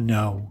want you to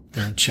know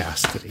they're in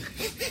chastity.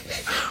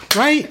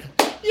 Right?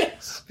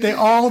 Yes. They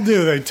all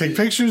do. They take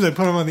pictures, they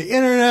put them on the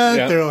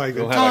internet, they're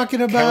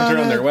talking about counter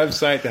it. on their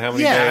website to how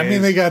many days. I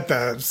mean, they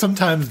got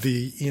sometimes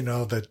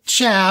the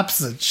chaps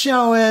that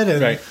show it,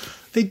 and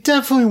they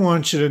definitely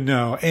want you to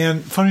know.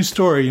 And funny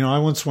story, I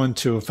once went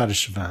to a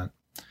fetish event,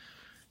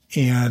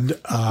 and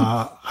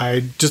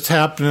I just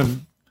happened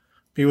to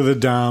be with a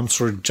dom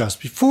sort of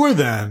just before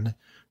then.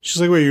 She's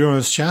like, wait, you're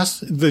going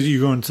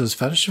to this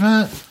fetish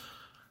event?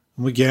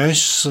 I'm like, yeah.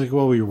 She's like,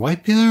 well, will your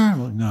wife be there?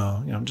 I'm like,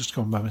 no, I'm just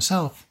going by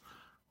myself.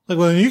 I'm like,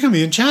 well, then you can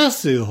be in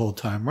chastity the whole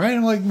time, right?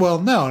 I'm like, well,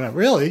 no, not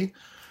really.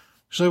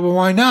 She's like, well,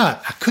 why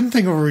not? I couldn't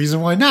think of a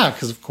reason why not,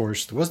 because of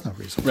course there was no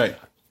reason. Right.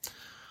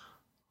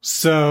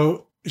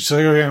 So she's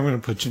like, okay, I'm going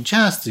to put you in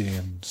chastity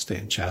and stay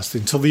in chastity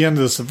until the end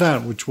of this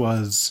event, which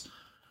was,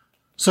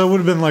 so it would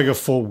have been like a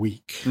full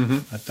week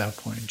at that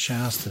point in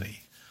chastity.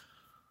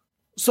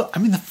 So, I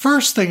mean, the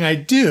first thing I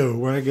do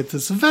when I get to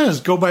this event is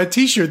go buy a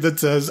t-shirt that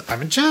says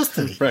I'm in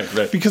chastity.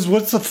 Right. Because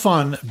what's the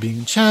fun of being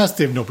in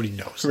chastity if nobody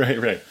knows?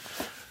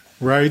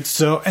 Right.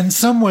 So, in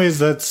some ways,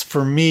 that's,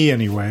 for me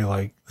anyway,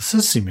 like the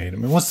sissy maid. I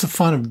mean, what's the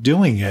fun of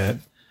doing it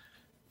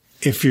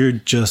if you're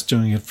just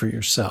doing it for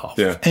yourself?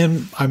 Yeah.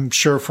 And I'm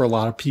sure for a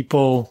lot of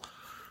people,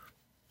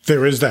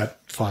 there is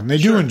that fun. They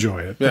do enjoy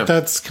it. But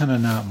that's kind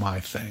of not my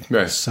thing.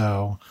 Right.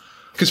 So,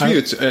 because for you,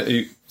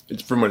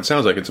 it's from what it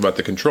sounds like, it's about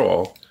the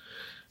control.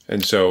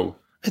 And so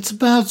it's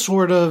about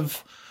sort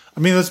of, I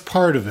mean, that's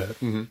part of it.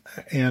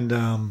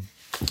 And,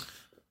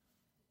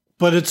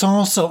 but it's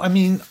also, I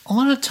mean, a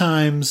lot of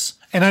times,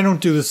 and I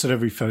don't do this at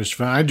every fetish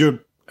event. I do it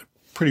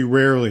pretty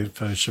rarely at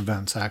fetish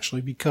events,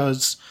 actually,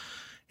 because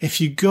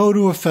if you go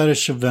to a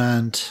fetish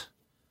event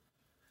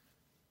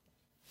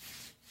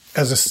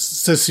as a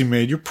sissy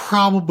maid, you're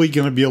probably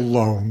going to be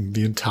alone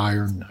the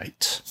entire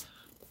night.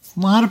 A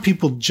lot of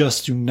people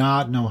just do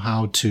not know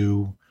how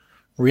to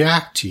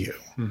react to you.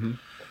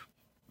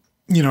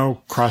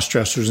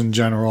 Cross-dressers in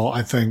general,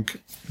 I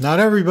think not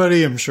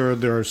everybody, I'm sure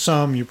there are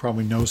some, you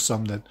probably know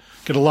some that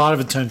get a lot of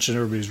attention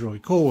everybody's really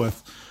cool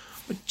with.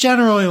 But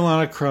generally, a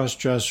lot of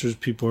cross-dressers,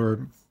 they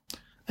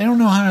don't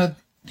know how to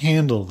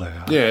handle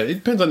that. Yeah, it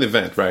depends on the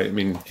event, right? I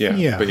mean, but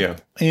yeah.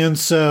 And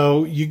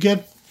so you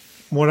get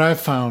what I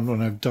found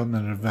when I've done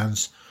that at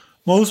events,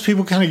 most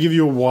people kind of give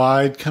you a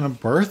wide kind of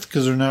berth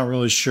because they're not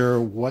really sure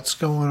what's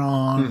going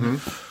on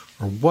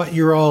or what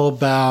you're all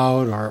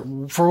about,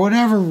 or for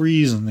whatever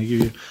reason they give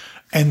you.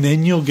 And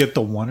then you'll get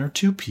the one or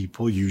two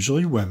people,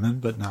 usually women,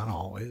 but not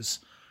always,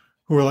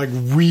 who are like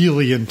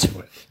really into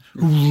it,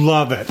 who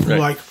love it, who are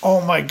like,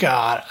 oh my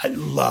God, I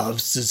love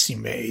sissy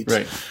maids.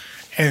 Right.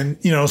 And,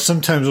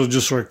 sometimes they'll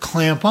just sort of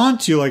clamp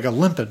onto you like a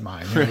limpet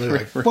mine. They're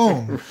like,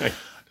 boom. Right.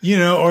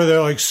 Or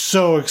they're like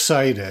so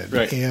excited.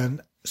 Right.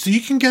 And so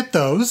you can get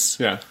those.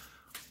 Yeah.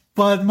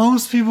 But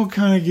most people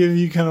kind of give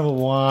you kind of a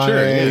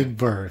wide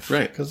berth.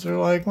 Right. Because they're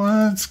like,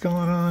 what's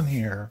going on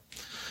here?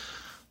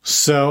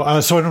 So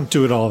I don't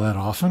do it all that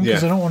often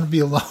because I don't want to be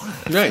alone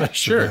at Right.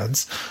 Sure.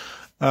 events.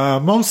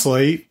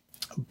 Mostly.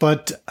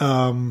 But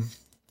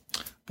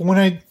when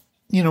I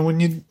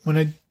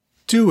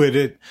do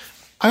it,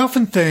 I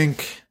often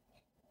think,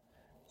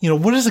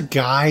 what does a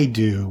guy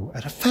do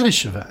at a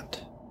fetish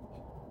event?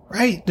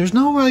 Right? There's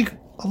no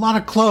a lot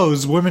of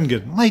clothes. Women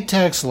get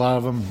latex, a lot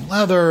of them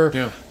leather.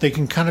 Yeah. They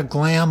can kind of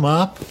glam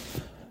up.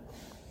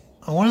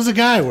 What does a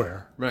guy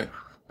wear? Right.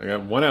 I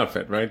got one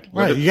outfit, right?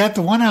 Right. You got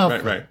the one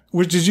outfit, Right.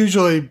 which is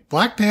usually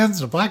black pants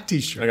and a black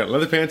t-shirt. I got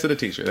leather pants and a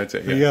t-shirt. That's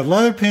it. Yeah. You got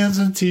leather pants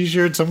and a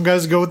t-shirt. Some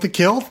guys go with the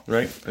kilt.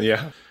 Right.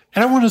 Yeah.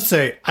 And I want to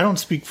say, I don't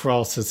speak for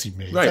all sissy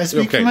maids. Right. I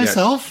speak for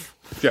myself.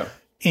 Yeah.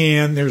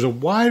 And there's a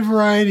wide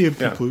variety of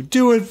people who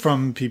do it,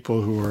 from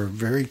people who are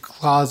very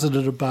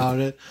closeted about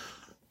it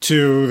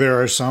to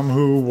there are some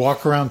who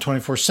walk around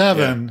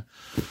 24/7.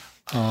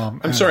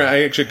 I'm sorry,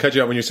 I actually cut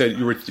you out when you said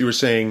you were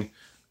saying,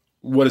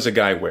 what does a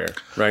guy wear,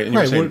 right? And you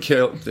were saying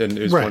kilt and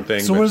is one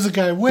thing. So what does a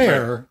guy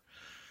wear?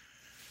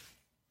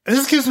 Right.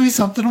 This gives me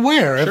something to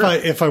wear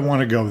if I want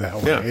to go that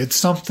way. Yeah. It's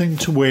something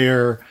to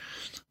wear.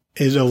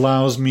 It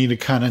allows me to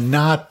kind of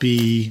not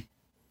be,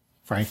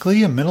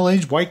 frankly, a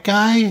middle-aged white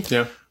guy.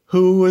 Yeah.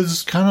 Who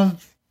is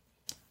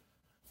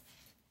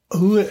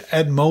who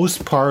at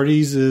most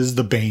parties is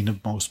the bane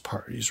of most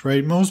parties,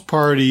 right? Most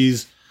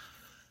parties,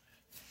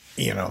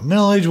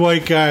 middle-aged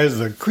white guy is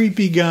the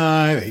creepy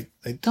guy.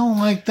 They don't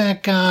like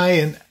that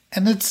guy.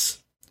 And it's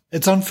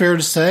unfair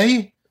to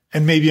say,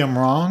 and maybe I'm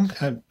wrong.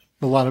 A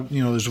lot of,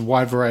 there's a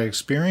wide variety of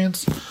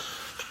experience.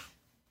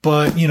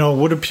 But,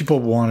 what do people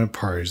want at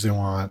parties? They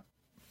want,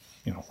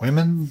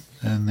 women,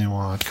 and they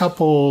want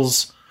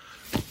couples.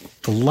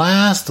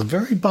 The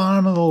very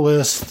bottom of the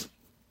list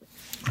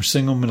are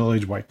single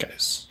middle-aged white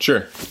guys.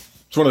 Sure.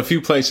 It's one of the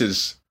few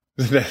places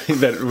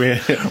that we...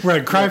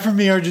 Right, cry for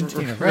me,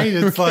 Argentina, right?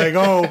 It's like,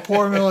 oh,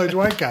 poor middle-aged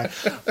white guy.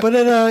 But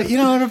at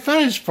a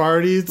fetish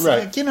party, it's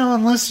like,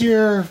 unless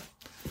you're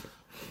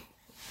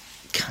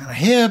kind of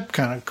hip,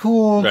 kind of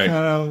cool, kind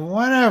of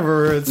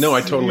whatever. It's, no,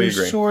 I totally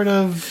agree. Sort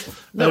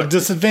of at a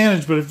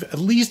disadvantage, but at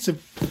least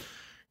if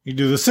you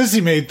do the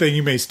sissy maid thing,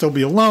 you may still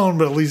be alone,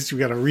 but at least you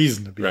got a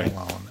reason to be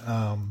alone.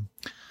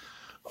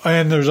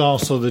 And there's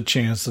also the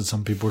chance that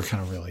some people are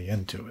kind of really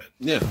into it.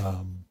 Yeah.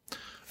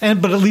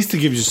 But at least it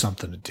gives you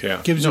something to do. Yeah.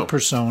 It gives you a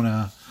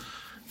persona,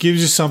 gives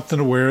you something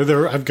to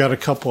wear. I've got a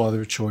couple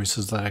other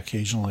choices that I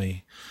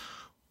occasionally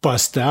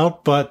bust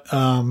out, but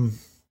that's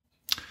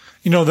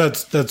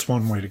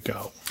one way to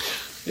go.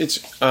 It's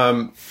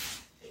so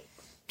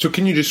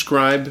can you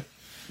describe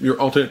your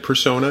alternate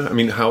persona? I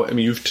mean,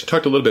 you've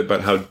talked a little bit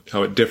about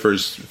how it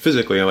differs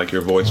physically, like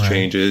your voice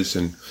changes,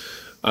 and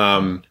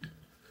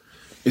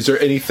is there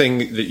anything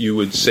that you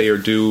would say or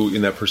do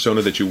in that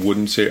persona that you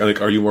wouldn't say?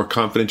 Like, are you more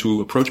confident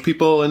to approach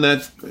people in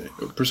that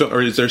persona,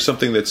 or is there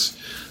something that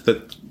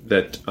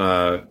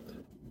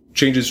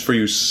changes for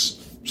you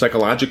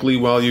psychologically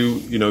while you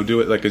do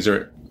it? Like, is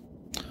there?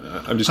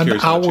 I'm just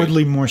curious. I'm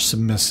outwardly more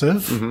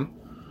submissive.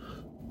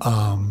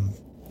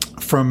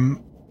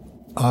 From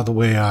the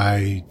way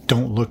I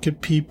don't look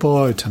at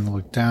people, I tend to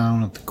look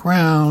down at the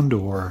ground,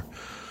 or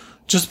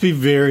just be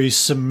very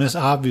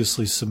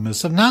obviously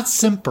submissive, not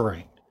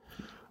simpering.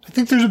 I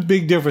think there's a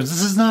big difference.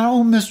 This is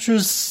not,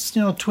 mistress,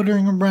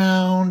 twittering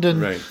around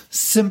and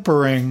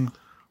simpering,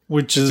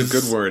 which is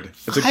a good word.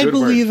 It's a good I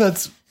believe word.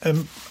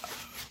 That's,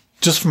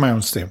 just from my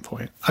own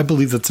standpoint, I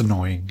believe that's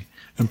annoying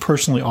and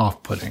personally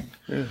off-putting.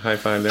 Yeah, high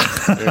five there.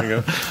 There you go.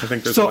 I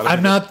think there's so a lot of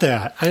I'm not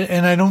that.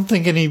 And I don't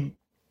think a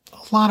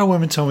lot of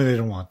women tell me they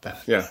don't want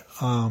that. Yeah.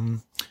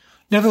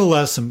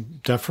 Nevertheless,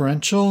 I'm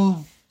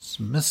deferential,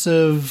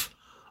 submissive,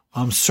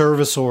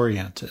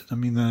 service-oriented. I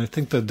mean, I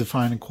think the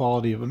defining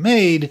quality of a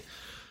maid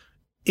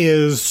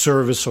is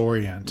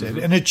service-oriented,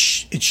 and it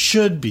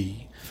should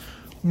be.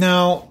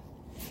 Now,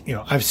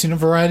 I've seen a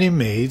variety of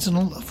maids,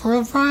 and for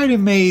a variety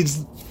of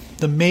maids,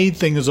 the maid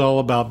thing is all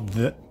about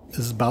them.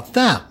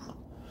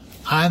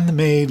 I'm the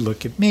maid,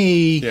 look at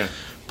me,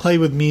 play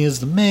with me as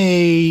the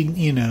maid,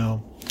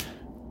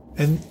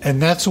 and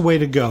that's a way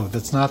to go.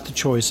 That's not the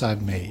choice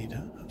I've made.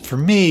 For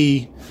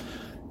me,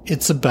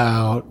 it's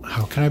about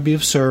how can I be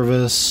of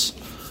service,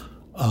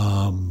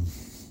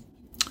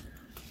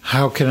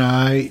 how can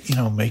I,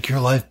 make your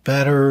life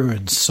better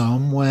in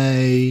some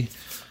way?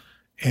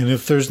 And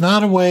if there's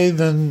not a way,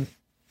 then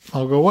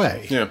I'll go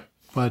away. Yeah.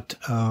 But,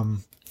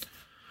 and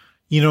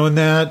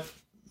that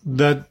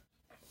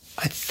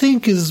I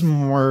think is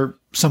more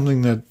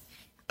something that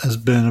has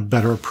been a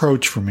better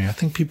approach for me. I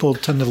think people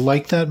tend to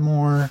like that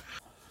more.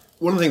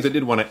 One of the things I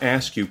did want to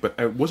ask you, but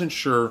I wasn't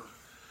sure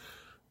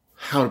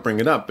how to bring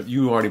it up, but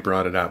you already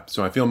brought it up,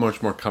 so I feel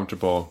much more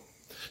comfortable.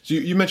 So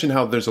you mentioned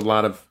how there's a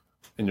lot of,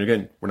 and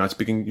again, you're not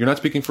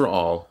speaking for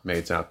all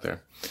maids out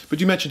there, but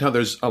you mentioned how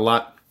there's a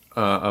lot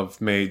of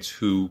maids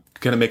who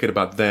kind of make it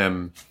about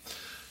them.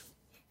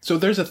 So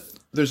there's a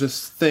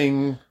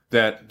thing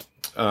that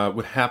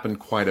would happen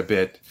quite a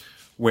bit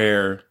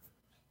where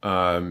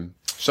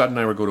Shad and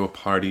I would go to a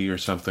party or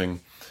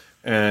something,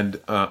 and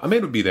a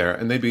maid would be there,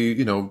 and they'd be,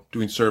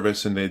 doing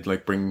service, and they'd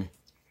like bring,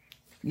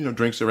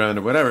 drinks around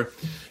or whatever.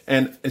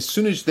 And as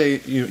soon as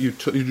you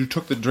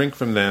took the drink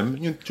from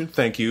them,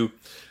 thank you,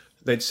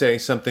 they'd say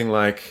something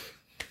like,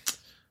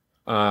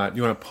 "You want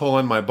to pull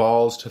on my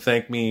balls to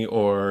thank me,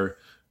 or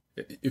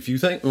if you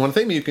want to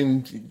thank me, you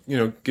can,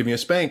 give me a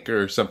spank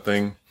or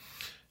something."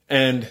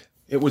 And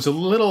it was a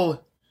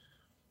little,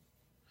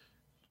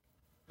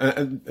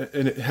 and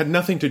it had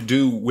nothing to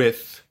do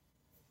with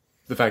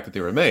the fact that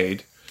they were a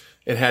maid.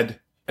 It had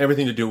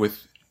everything to do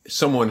with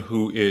someone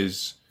who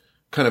is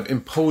kind of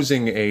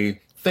imposing a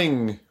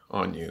thing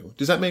on you.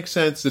 Does that make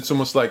sense? It's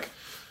almost like,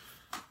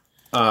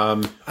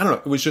 I don't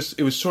know.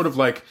 It was sort of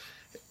like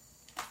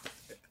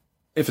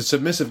if a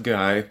submissive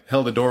guy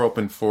held the door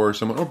open for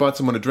someone or bought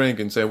someone a drink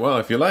and say, "Well,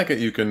 if you like it,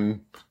 you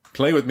can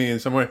play with me in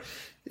some way."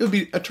 It would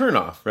be a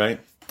turnoff, right?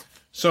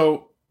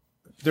 So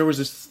there was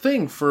this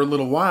thing for a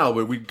little while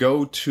where we'd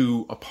go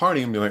to a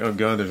party and be like, "Oh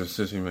God, there's a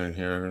sissy man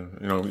here."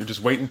 You're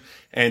just waiting,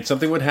 and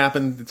something would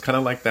happen. It's kind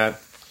of like that.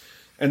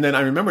 And then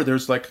I remember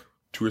there's like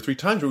 2 or 3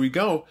 times where we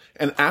go,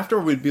 and after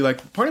we'd be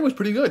like, "The party was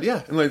pretty good,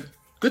 yeah." And like,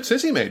 "Good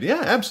sissy maid,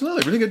 yeah,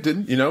 absolutely, really good."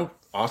 Didn't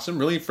awesome,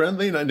 really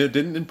friendly, and I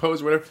didn't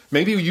impose whatever.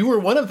 Maybe you were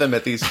one of them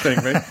at these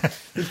things, right?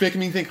 It's making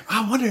me think,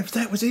 I wonder if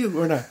that was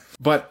you or not.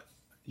 But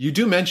you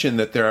do mention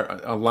that there are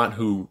a lot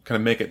who kind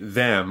of make it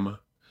them.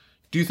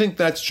 Do you think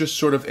that's just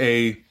sort of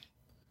a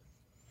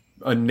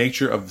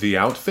nature of the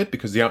outfit,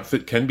 because the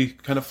outfit can be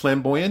kind of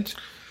flamboyant?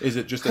 Is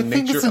it just a nature? I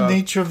think it's the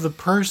nature of the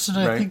person.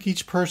 Right? I think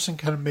each person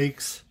kind of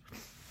makes,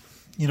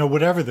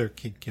 whatever their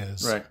kink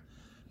is, right?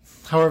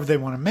 However they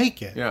want to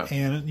make it. Yeah.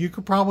 And you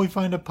could probably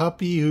find a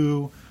puppy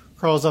who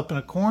crawls up in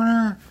a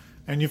corner,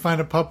 and you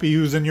find a puppy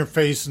who's in your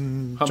face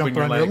and Humping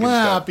jumping on your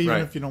lap, even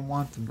right. if you don't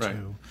want them right.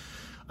 to.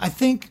 I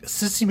think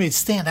sissy maids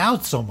stand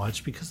out so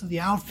much because of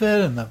the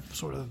outfit and the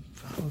sort of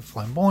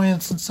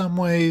flamboyance in some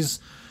ways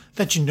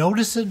that you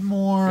notice it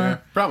more. Yeah,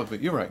 probably.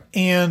 You're right.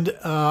 And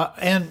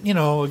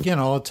again,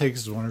 all it takes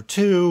is 1 or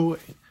 2,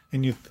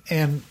 and you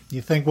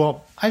think,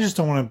 well, I just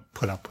don't want to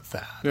put up with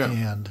that. Yeah.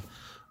 And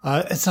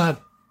it's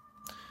not,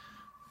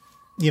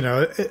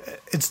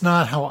 it's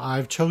not how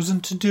I've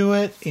chosen to do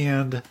it,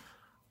 and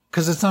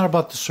because it's not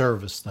about the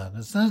service then.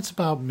 It's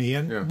about me.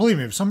 And believe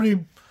me, if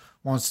somebody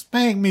wants to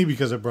spank me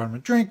because I brought them a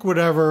drink,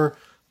 whatever,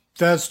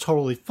 that's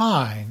totally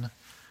fine.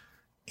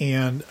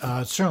 And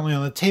it's certainly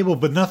on the table,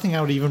 but nothing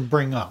I would even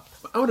bring up.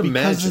 I would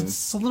imagine because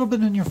it's a little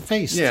bit in your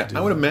face. Yeah, to do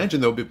I would that.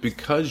 imagine though,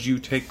 because you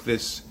take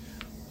this,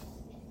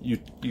 you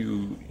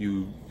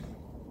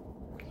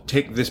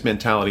take this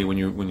mentality when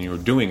you're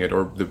doing it,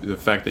 or the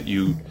fact that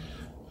you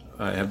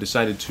have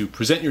decided to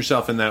present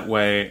yourself in that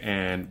way,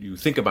 and you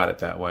think about it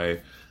that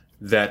way,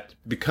 that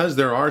because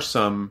there are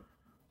some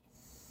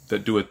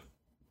that do it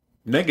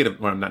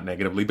not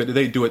negatively, but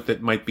they do it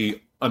that might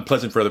be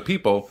unpleasant for other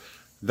people,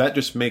 that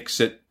just makes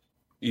it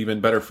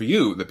even better for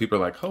you, that people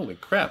are like, "Holy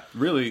crap,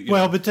 really?"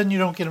 Well, but then you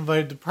don't get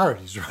invited to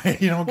parties,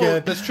 right? You don't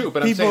get. That's true,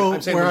 but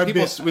I'm saying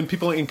when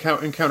people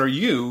encounter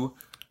you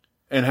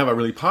and have a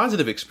really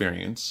positive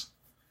experience,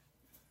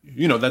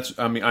 that's.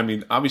 I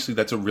mean, obviously,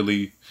 that's a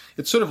really.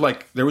 It's sort of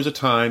like there was a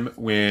time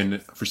when,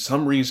 for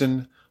some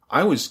reason,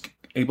 I was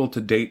able to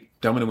date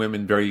dominant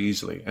women very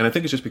easily, and I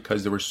think it's just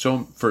because there were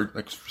for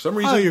some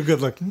reason. Oh, you're a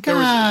good-looking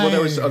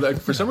guy.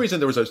 For some reason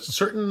there was a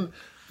certain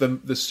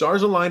the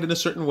stars aligned in a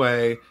certain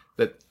way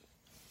that.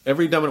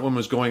 Every dominant woman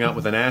was going out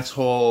with an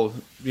asshole,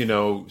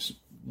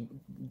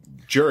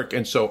 jerk.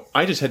 And so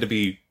I just had to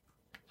be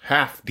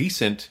half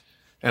decent.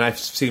 And I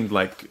seemed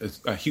like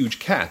a huge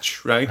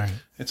catch, right?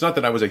 It's not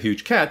that I was a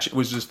huge catch. It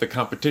was just the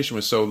competition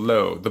was so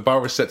low. The bar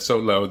was set so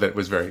low that it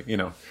was very,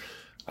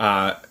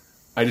 I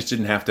just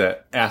didn't have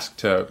to ask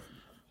to,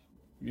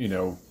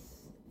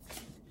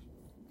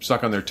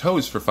 suck on their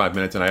toes for 5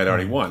 minutes, and I had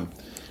already won.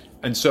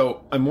 And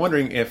so I'm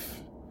wondering if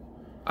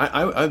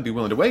I'd be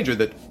willing to wager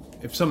that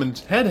if someone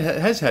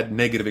has had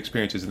negative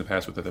experiences in the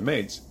past with other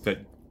maids, that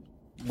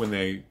when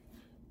they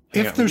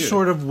if they're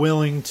sort of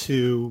willing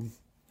to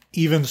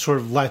even sort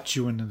of let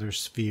you into their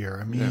sphere.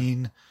 I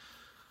mean,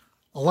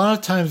 a lot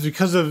of times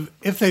because of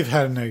if they've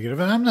had a negative,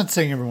 and I'm not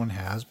saying everyone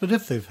has, but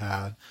if they've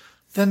had,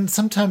 then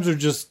sometimes they're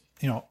just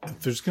if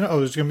there's gonna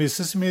be a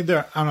sissy maid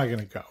there, I'm not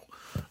gonna go,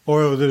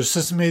 or there's a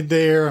sissy maid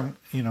there,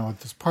 at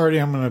this party,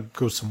 I'm gonna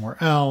go somewhere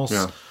else.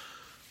 Yeah.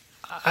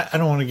 I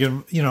don't want to get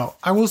them,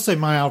 I will say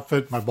my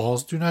outfit, my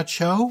balls do not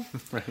show.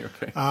 Right,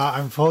 okay.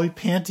 I'm fully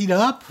pantied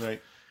up.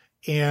 Right.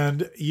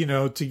 And,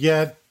 to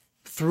get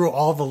through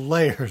all the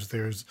layers,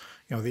 there's,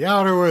 the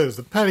outerwear, there's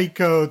the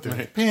petticoat, there's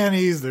the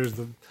panties, there's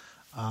the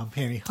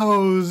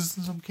pantyhose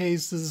in some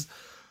cases.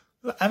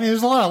 I mean,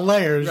 there's a lot of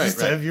layers. Right,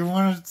 Just right. If you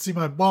want to see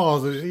my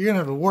balls, you're going to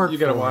have to work. You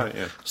got to for want it,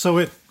 yeah.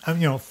 So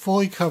I'm,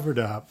 fully covered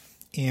up.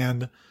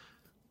 And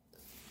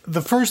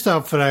the first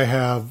outfit I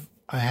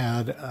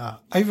had,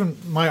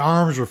 my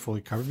arms were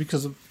fully covered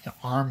because of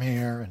arm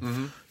hair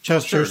and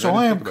chest hair. So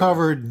I am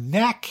covered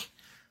neck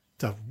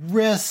to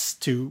wrists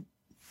to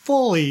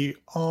fully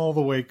all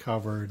the way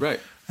covered. Right.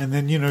 And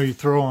then, you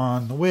throw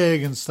on the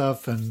wig and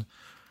stuff, and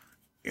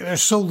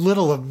there's so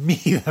little of me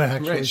that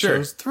actually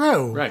shows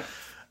through. Right.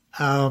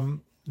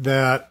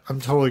 That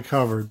I'm totally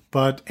covered.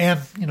 But,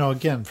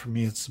 again, for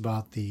me, it's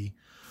about the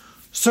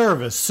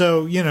service.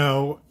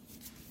 So,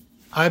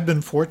 I've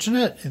been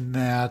fortunate in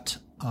that,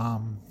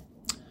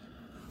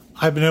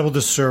 I've been able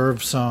to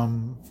serve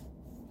some,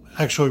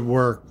 actually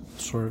work,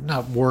 sort of,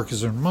 not work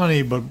as earn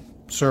money, but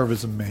serve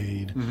as a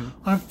maid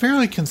on a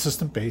fairly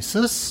consistent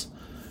basis.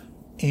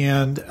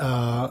 And,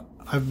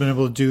 I've been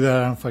able to do that. I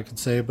don't know if I can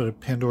say it, but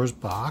at Pandora's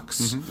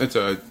Box. It's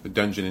a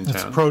dungeon in town.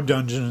 It's a pro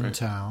dungeon in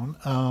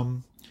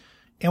town.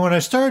 And when I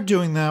started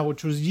doing that,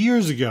 which was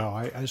years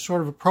ago, I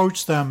sort of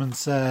approached them and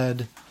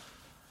said,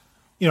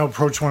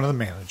 approached one of the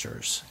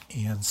managers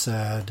and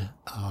said,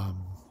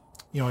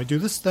 I do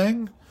this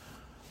thing,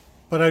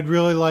 but I'd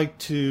really like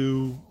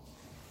to,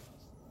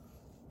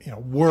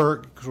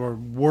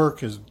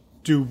 work is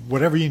do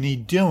whatever you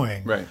need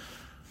doing. Right.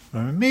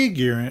 I'm a maid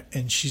gear.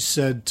 And she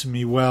said to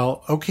me,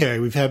 well, okay,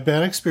 we've had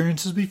bad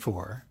experiences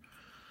before.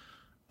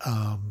 But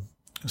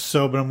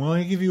I'm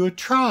willing to give you a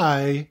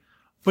try,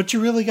 but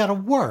you really got to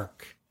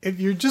work. If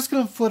you're just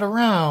going to flit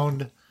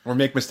around or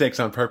make mistakes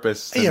on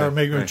purpose. or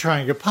maybe try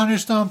and get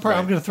punished on purpose,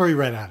 I'm going to throw you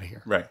right out of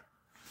here. Right.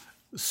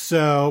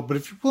 So, but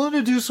if you're willing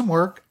to do some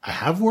work, I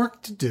have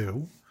work to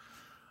do.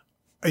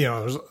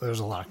 There's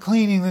a lot of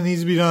cleaning that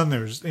needs to be done.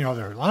 There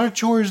are a lot of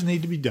chores that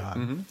need to be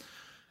done.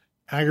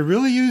 And I could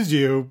really use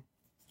you,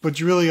 but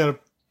you really got to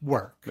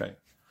work. Right.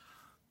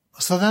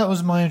 So that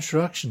was my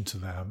introduction to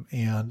them.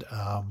 And,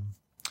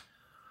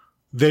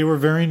 they were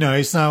very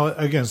nice. Now,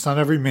 again, it's not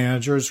every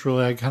manager. It's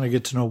really, I kind of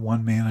get to know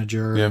one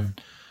manager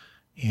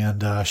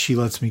and she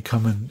lets me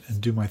come and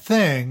do my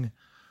thing.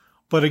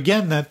 But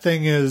again, that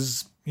thing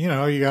is, you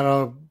got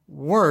to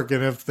work.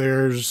 And if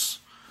there's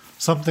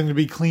something to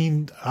be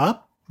cleaned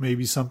up,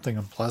 maybe something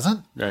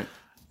unpleasant, right.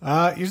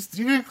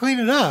 You're going to clean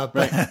it up.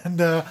 Right. And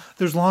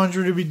there's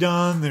laundry to be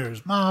done.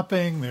 There's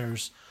mopping.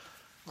 There's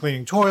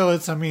cleaning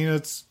toilets. I mean,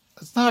 it's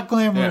not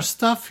glamorous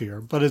stuff here,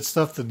 but it's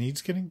stuff that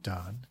needs getting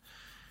done.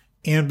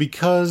 And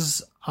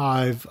because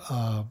I've,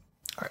 kind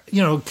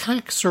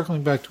of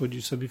circling back to what you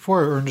said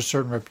before, I earned a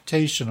certain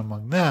reputation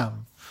among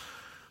them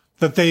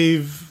that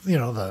they've,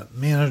 the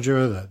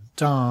manager, the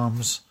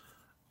DOMs,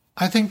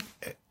 I think,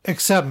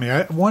 accept me.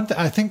 I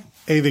think,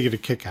 they get a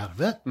kick out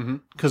of it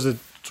because it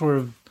sort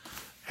of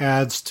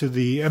adds to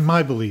in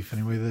my belief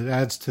anyway, that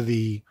adds to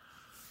the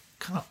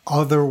kind of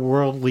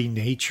otherworldly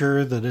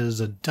nature that is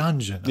a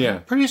dungeon. Yeah.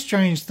 Pretty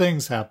strange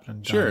things happen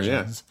in dungeons. Sure,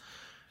 yeah.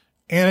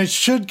 And it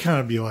should kind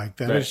of be like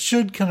that. Right. It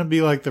should kind of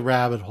be like the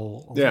rabbit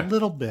hole a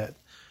little bit.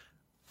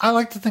 I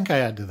like to think I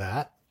add to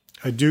that.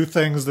 I do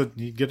things that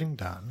need getting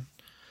done.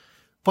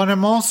 But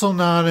I'm also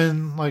not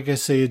in, like I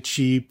say, a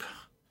cheap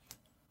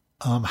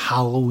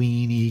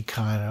Halloween-y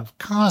kind of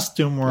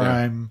costume where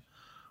I'm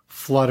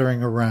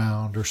fluttering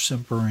around or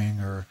simpering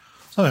or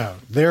something. No,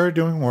 they're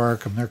doing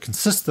work. I'm there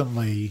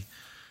consistently.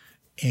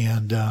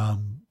 And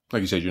like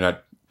you said, you're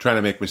not trying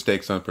to make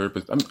mistakes on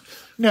purpose.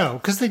 no,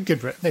 because they'd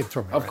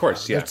throw me. Of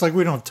course, yeah. It's like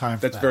we don't have time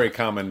for that. That's very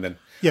common. Then,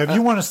 yeah, if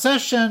you want a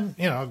session,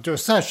 do a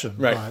session.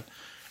 Right. But,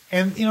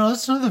 and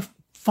that's another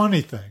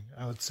funny thing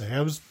I would say.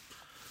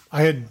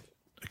 I had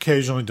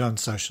occasionally done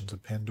sessions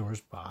at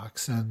Pandora's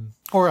Box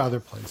or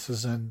other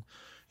places, and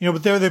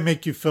but there they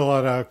make you fill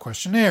out a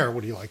questionnaire.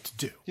 What do you like to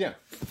do? Yeah.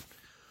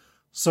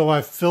 So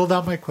I filled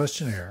out my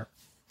questionnaire,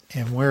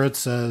 and where it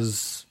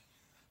says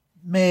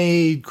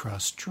maid,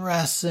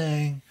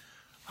 cross-dressing,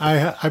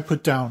 I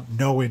put down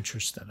no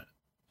interest in it.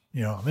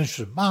 I'm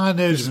interested in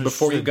bondage. This is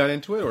before you got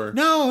into it, or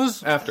no? It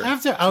was after.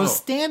 I was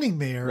standing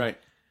there, right,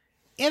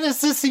 in a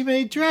sissy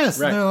maid dress,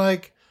 right. And they're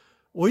like,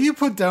 "Well, you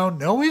put down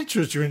no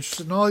interest. You're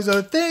interested in all these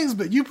other things,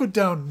 but you put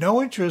down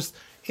no interest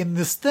in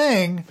this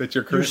thing that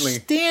you're currently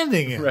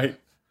standing in." Right.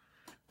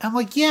 I'm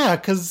like, yeah,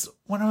 because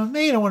when I'm a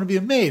maid, I want to be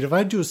a maid. If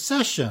I do a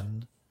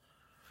session,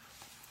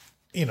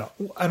 I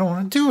don't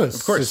want to do a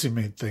sissy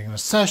maid thing. In a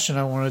session,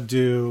 I want to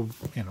do,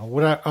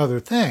 what other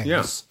things.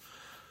 Yeah.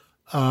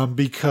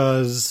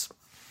 Because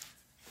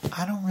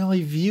I don't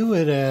really view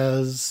it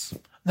as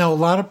now. A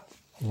lot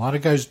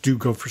of guys do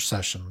go for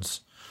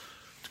sessions,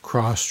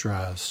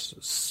 cross-dress,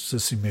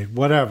 sissy maid,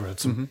 whatever.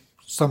 It's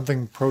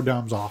something pro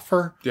doms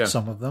offer. Yeah.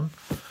 Some of them.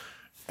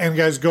 And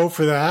guys go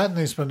for that, and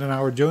they spend an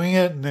hour doing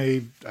it,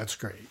 and that's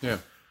great. Yeah.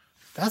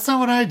 That's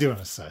not what I do in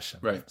a session.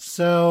 Right.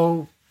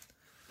 So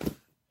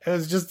it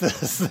was just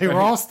this. They were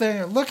all standing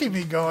there looking at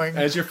me going,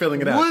 as you're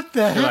filling it out, what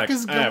the heck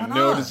is going on? I have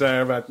no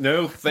desire about,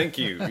 no, thank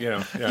you.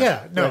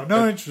 Yeah,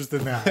 no interest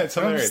in that. That's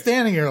I'm hilarious.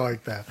 standing here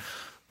like that.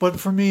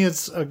 But for me,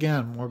 it's,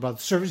 again, more about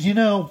the service.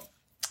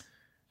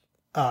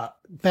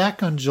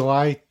 Back on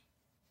July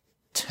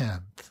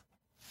 10th,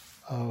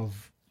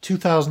 of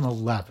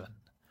 2011,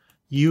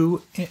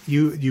 you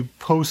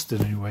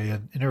posted anyway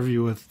an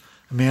interview with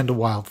Amanda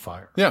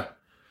Wildfire. Yeah.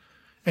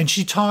 And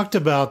she talked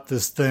about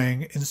this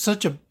thing in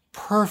such a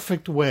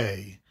perfect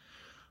way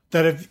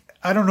that if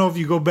I don't know if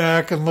you go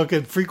back and look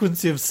at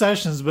frequency of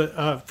sessions,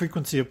 but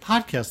frequency of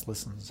podcast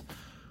listens,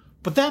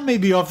 but that may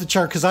be off the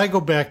chart because I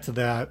go back to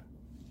that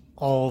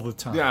all the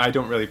time. Yeah, I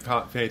don't really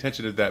pay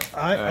attention to that.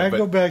 I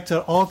go back to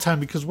it all the time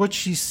because what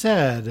she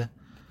said,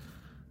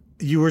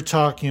 you were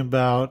talking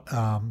about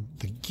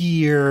the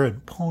gear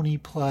and pony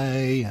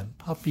play and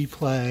puppy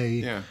play.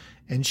 Yeah.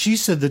 And she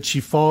said that she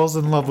falls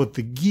in love with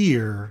the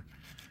gear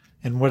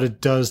and what it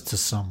does to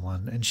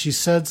someone. And she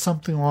said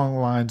something along the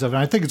lines of,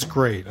 and I think it's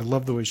great. I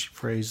love the way she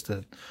phrased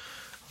it,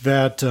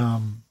 that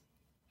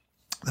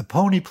the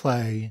pony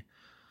play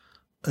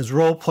is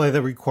role play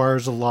that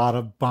requires a lot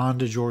of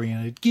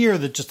bondage-oriented gear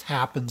that just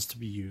happens to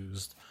be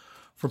used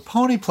for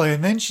pony play.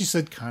 And then she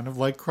said, kind of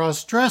like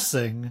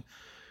cross-dressing,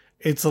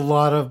 it's a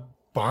lot of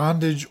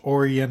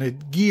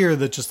bondage-oriented gear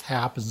that just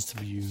happens to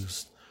be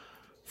used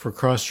for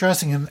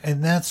cross-dressing.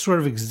 And that's sort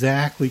of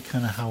exactly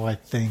kind of how I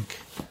think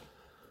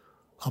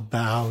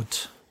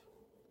about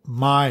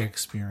my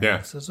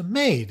experience as a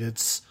maid.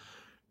 It's,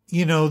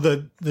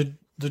 the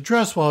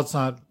dress, while it's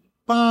not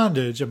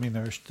bondage, I mean,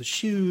 there's the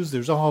shoes,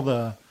 there's all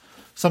the,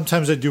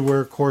 sometimes I do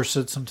wear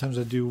corsets, sometimes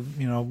I do,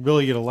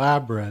 really get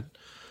elaborate.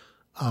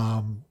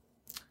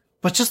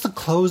 But just the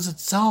clothes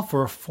itself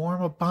are a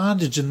form of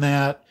bondage in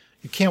that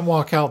you can't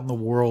walk out in the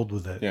world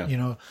with it.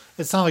 Yeah.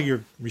 It's not like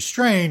you're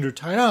restrained or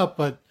tied up,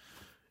 but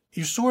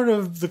you sort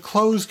of, the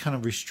clothes kind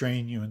of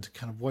restrain you into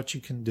kind of what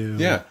you can do.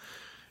 Yeah.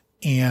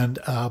 And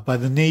by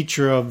the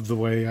nature of the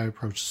way I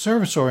approach the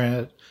service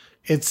oriented,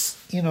 it's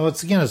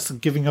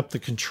giving up the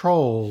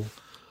control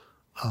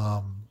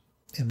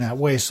in that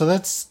way. So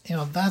that's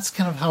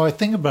kind of how I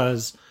think about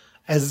it,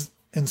 as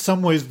in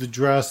some ways the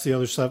dress, the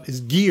other stuff is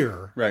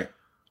gear. Right.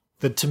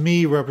 That to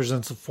me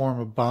represents a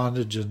form of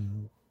bondage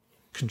and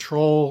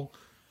control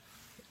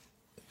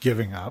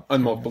giving up.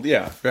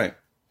 Yeah, right.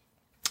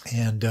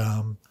 And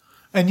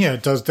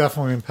it does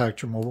definitely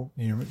impact your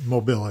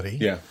mobility.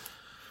 Yeah.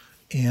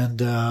 And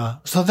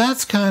so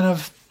that's kind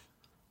of,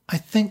 I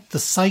think, the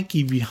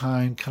psyche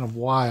behind kind of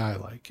why I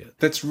like it.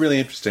 That's really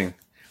interesting.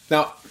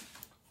 Now,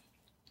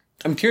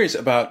 I'm curious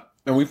about,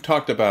 and we've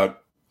talked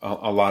about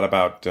a lot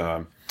about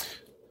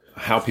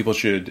how people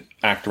should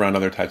act around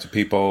other types of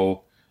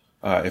people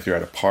if you're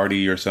at a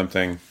party or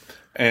something.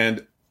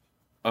 And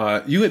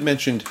you had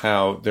mentioned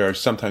how there are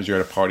sometimes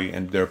you're at a party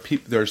and there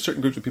are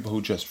certain groups of people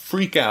who just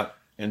freak out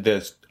and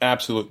just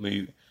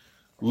absolutely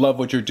love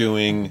what you're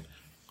doing,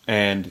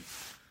 and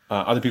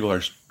other people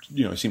are,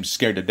 seem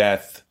scared to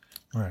death.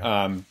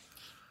 Right.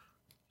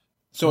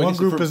 So one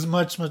group is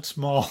much, much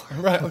smaller.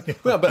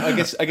 Right. Well, but I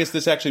guess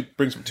this actually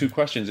brings two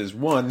questions. Is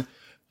one,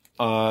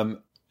 are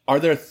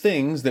there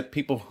things that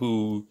people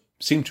who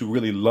seem to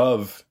really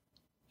love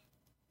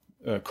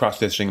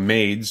cross-stitching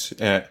maids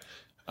that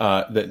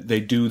they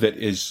do that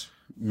is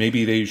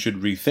maybe they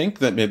should rethink,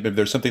 that maybe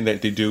there's something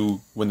that they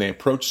do when they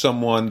approach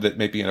someone that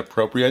may be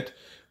inappropriate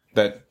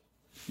that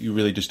you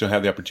really just don't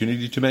have the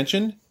opportunity to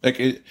mention?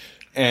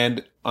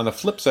 And on the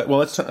flip side, well,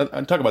 let's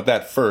talk about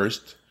that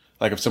first.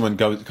 Like if someone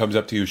comes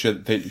up to you,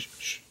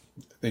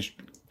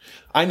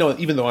 I know,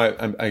 even though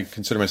I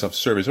consider myself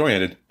service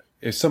oriented,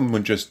 if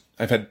someone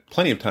I've had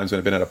plenty of times when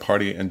I've been at a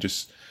party and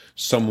just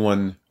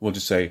someone will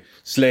just say,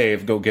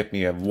 "Slave, go get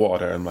me a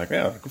water." I'm like,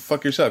 "Yeah, go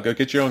fuck yourself. Go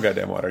get your own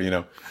goddamn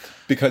water,"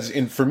 Because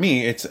for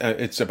me,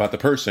 it's about the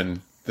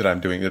person that I'm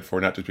doing it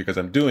for, not just because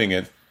I'm doing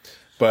it.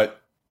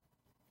 But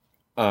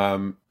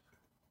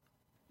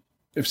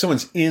if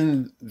someone's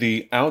in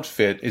the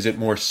outfit, is it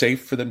more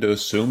safe for them to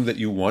assume that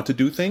you want to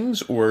do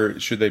things, or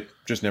should they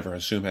just never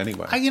assume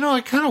anyway?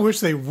 I kind of wish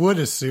they would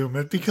assume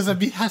it, because I'd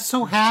be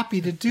so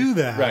happy to do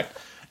that. Right.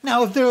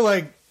 Now, if they're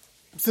like,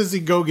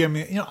 "Sissy, go get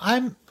me,"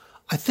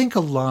 I think a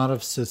lot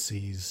of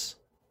sissies,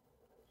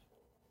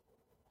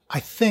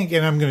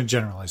 and I'm going to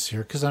generalize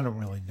here because I don't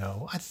really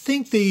know. I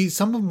think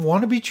some of them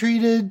want to be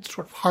treated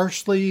sort of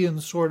harshly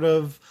and sort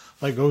of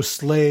like, "Oh,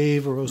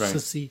 slave," or "Oh, right.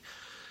 sissy."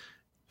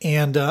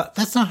 And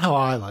that's not how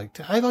I like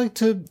to. I like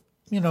to,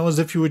 as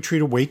if you would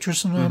treat a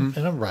waitress in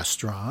a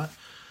restaurant.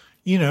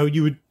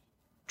 You would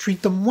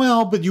treat them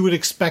well, but you would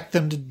expect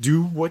them to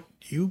do what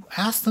you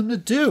ask them to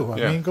do.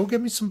 I mean, go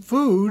get me some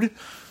food,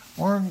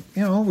 or,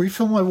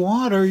 refill my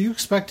water. You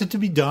expect it to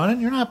be done,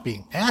 and you're not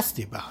being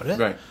nasty about it.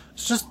 Right.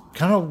 It's just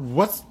kind of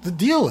what the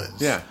deal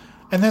is. Yeah.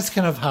 And that's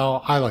kind of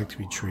how I like to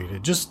be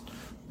treated. Just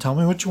tell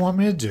me what you want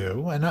me to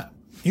do. And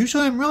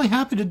usually I'm really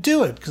happy to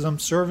do it because I'm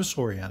service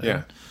oriented.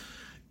 Yeah.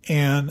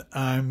 And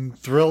I'm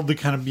thrilled to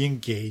kind of be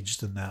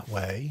engaged in that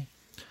way.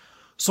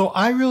 So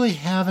I really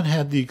haven't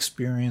had the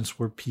experience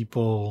where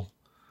people,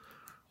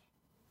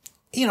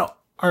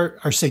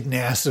 are saying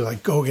nasty,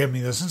 like, "Go get me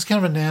this." And it's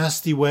kind of a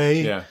nasty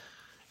way. Yeah.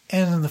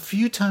 And in the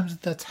few times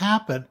that's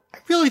happened, I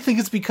really think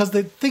it's because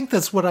they think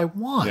that's what I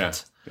want. Yeah.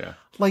 Yeah.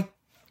 Like,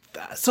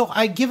 so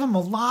I give them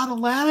a lot of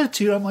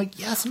latitude. I'm like,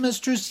 "Yes,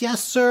 mistress.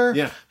 Yes, sir.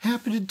 Yeah.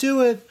 Happy to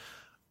do it."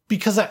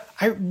 because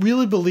I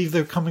really believe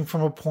they're coming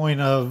from a point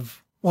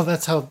of, well,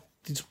 that's how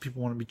these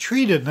people want to be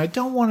treated. And I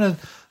don't want to,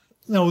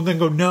 then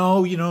go,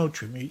 no,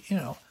 treat me,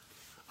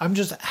 I'm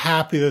just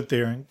happy that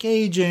they're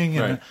engaging.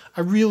 And Right.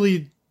 I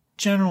really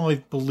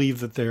generally believe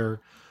that they're,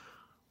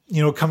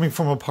 coming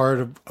from a part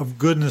of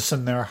goodness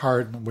in their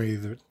heart in the way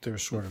that they're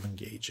sort of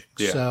engaging.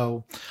 Yeah.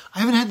 So I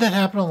haven't had that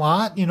happen a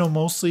lot.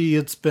 Mostly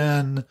it's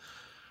been,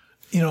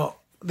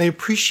 they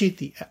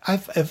appreciate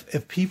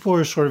if people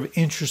are sort of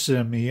interested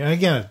in me, and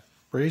again,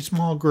 very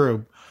small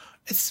group,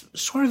 it's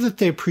sort of that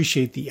they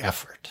appreciate the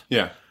effort.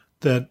 Yeah.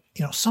 That,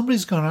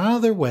 somebody's gone out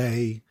of their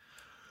way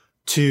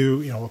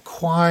to,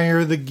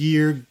 acquire the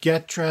gear,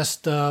 get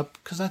dressed up.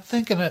 Because I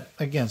think,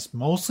 against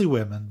mostly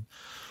women,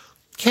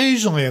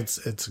 occasionally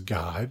it's a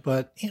guy,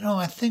 but,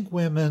 I think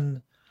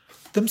women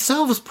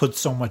themselves put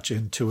so much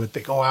into it.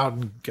 They go out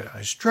and get a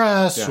nice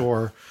dress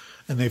and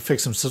they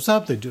fix themselves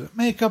up. They do their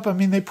makeup. I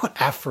mean, they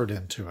put effort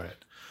into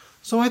it.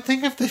 So I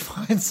think if they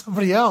find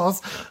somebody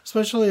else,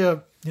 especially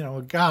a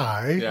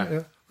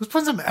guy who's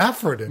putting some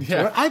effort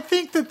into it, I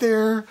think that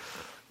they're,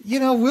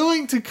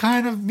 willing to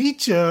kind of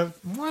meet you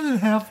more than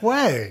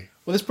halfway.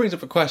 Well, this brings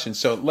up a question.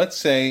 So let's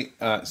say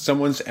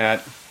someone's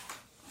at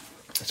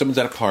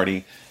a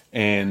party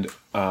and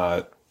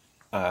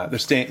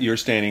you're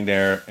standing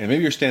there, and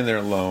maybe you're standing there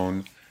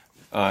alone,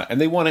 and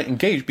they want to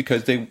engage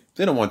because they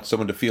don't want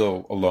someone to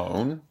feel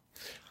alone.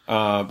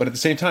 But at the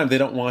same time, they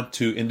don't want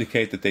to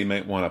indicate that they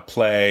might want to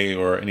play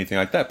or anything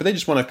like that. But they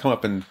just want to come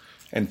up and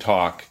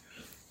talk.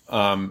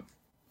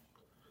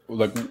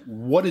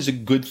 What is a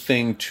good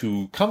thing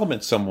to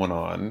compliment someone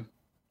on?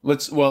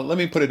 Let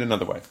me put it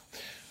another way.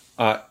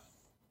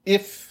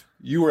 If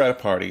you were at a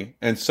party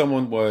and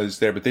someone was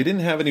there, but they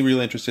didn't have any real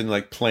interest in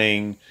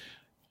playing,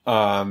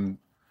 but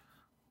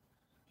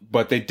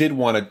they did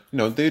want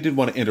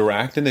to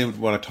interact and they would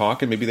want to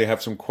talk, and maybe they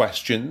have some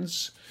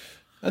questions.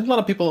 And a lot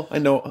of people I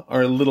know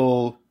are a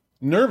little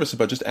nervous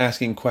about just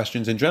asking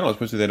questions in general,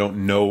 especially if they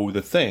don't know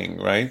the thing,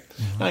 right?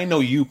 Mm-hmm. I know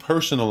you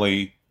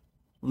personally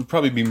would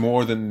probably be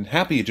more than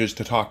happy just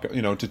to talk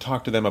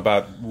to them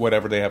about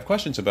whatever they have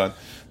questions about.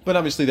 But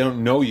obviously they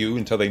don't know you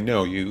until they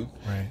know you.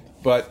 Right.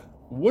 But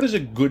what is a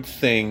good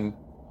thing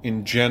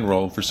in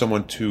general for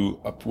someone to,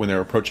 when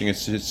they're approaching a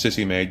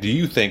sissy maid, do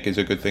you think is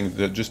a good thing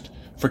that just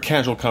for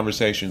casual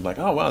conversation, like,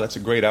 oh, wow, that's a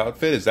great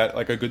outfit? Is that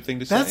a good thing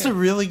to say? That's a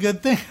really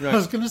good thing. Right. I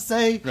was going to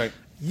say,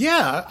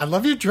 yeah, I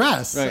love your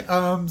dress.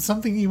 Right.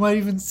 Something you might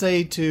even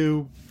say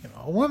to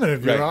a woman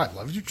if you're, I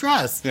love your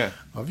dress. Yeah.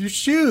 Love your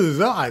shoes.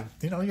 Oh,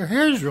 your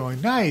hair is really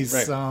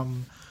nice. Right.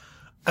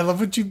 I love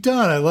what you've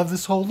done. I love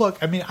this whole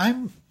look. I mean,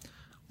 I'm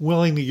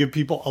willing to give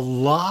people a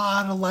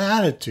lot of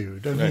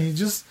latitude. I mean,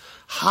 just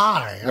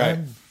hi,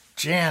 I'm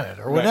Janet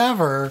or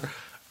whatever.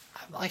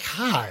 I'm like,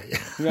 hi.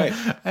 Right.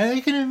 And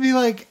they can even be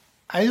like,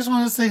 I just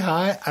want to say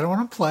hi. I don't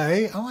want to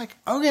play. I'm like,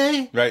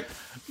 okay. Right.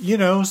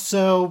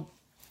 So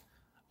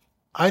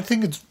I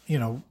think it's,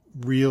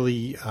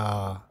 really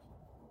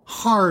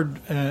hard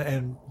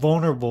and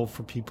vulnerable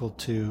for people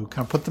to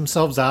kind of put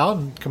themselves out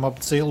and come up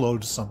and say hello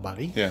to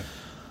somebody. Yeah.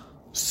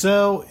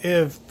 So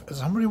if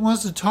somebody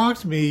wants to talk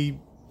to me,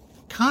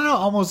 kind of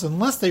almost,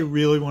 unless they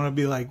really want to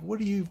be like, what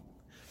are you,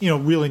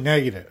 really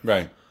negative.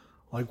 Right.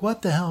 Like,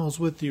 what the hell is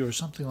with you or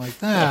something like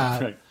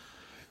that. Right.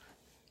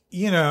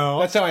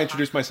 That's how I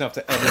introduce myself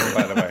to Evan,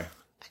 by the way.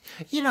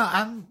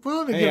 I'm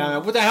willing to Hey,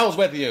 what the hell's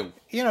with you?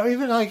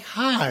 Even like,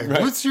 hi,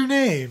 what's your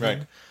name? Right.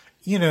 And,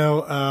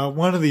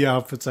 one of the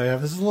outfits I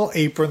have is a little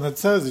apron that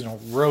says,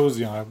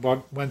 Rosie on it.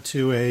 I went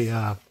to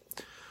a,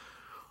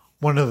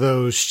 one of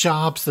those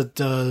shops that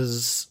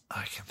does,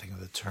 I can't think of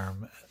the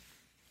term,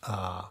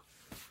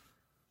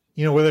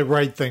 where they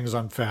write things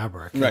on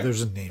fabric. Right.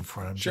 There's a name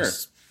for it. I'm Sure.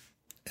 just,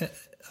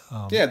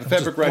 The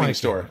fabric writing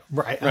store.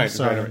 Right. I'm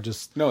sorry. I'm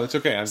just no, it's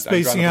okay. I'm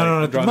spacing out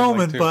on it at the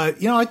moment. But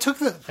But, I took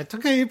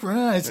the apron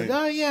and I said,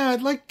 oh, yeah,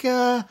 I'd like,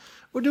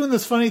 we're doing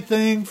this funny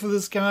thing for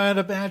this guy at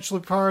a bachelor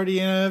party.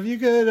 And if you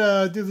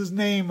could do this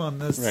name on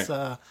this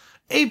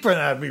apron,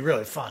 that'd be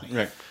really funny.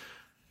 Right.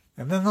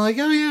 And then they're like,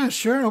 oh, yeah,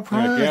 sure, no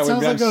problem. Right. Yeah,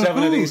 we've done like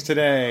 7 of these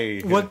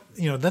today. What,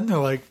 then they're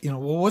like, well,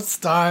 what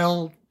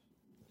style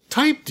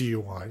type do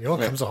you want? It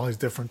comes all these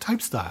different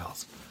type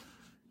styles.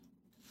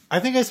 I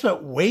think I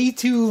spent way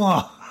too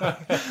long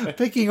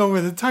picking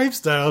over the type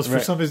styles for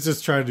somebody to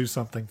just try to do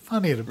something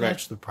funny at a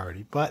bachelor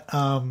party. But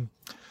I'm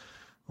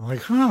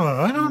like,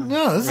 I don't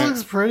know. This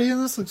looks pretty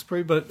and this looks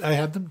pretty. But I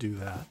had them do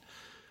that.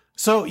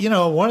 So,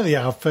 one of the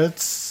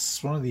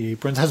outfits, one of the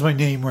aprons has my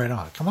name right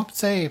on it. Come up and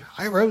say,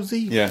 hi, Rosie.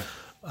 Yeah.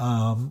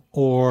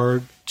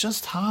 Or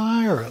just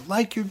hi, or I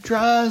like your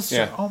dress.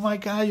 Yeah. Or, oh, my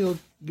God, you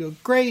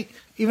look great.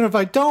 Even if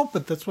I don't,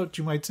 but that's what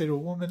you might say to a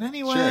woman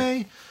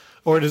anyway. Sure.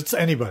 Or it's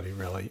anybody,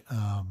 really.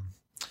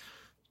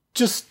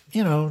 Just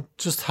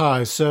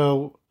hi.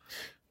 So,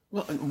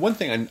 well, one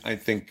thing I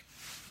think,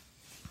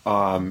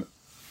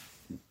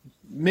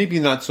 maybe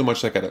not so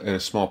much like at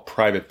a small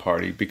private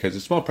party, because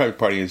a small private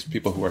party is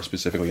people who are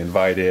specifically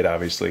invited,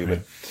 obviously.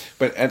 Right.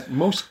 But at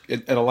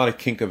a lot of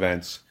kink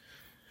events,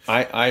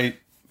 I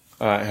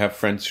have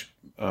friends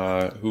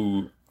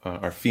who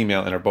are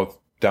female and are both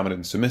dominant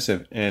and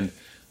submissive, and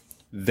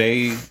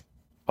they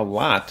a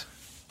lot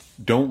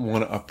don't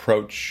want to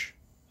approach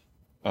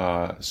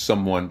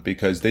someone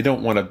because they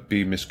don't want to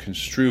be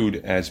misconstrued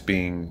as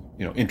being,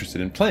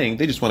 interested in playing.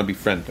 They just want to be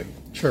friendly.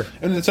 Sure.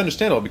 And it's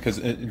understandable because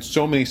in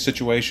so many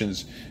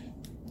situations,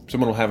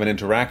 someone will have an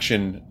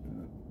interaction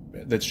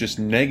that's just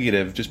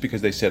negative just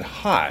because they said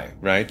hi,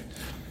 right?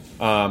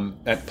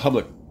 At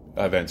public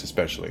events,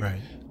 especially.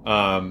 Right.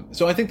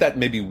 So I think that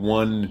may be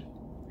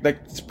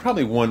it's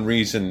probably one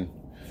reason.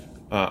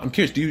 I'm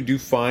curious. Do you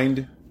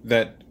find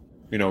that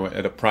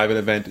at a private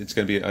event it's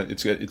going to be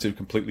it's a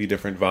completely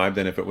different vibe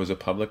than if it was a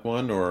public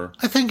one? Or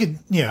I think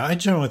I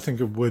generally think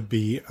it would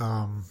be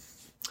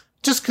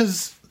just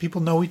because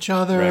people know each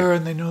other right.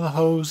 and they know the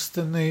host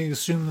and they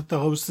assume that the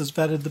host has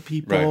vetted the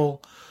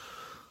people. Right.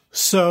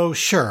 So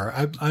sure,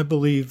 I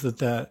believe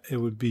that it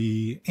would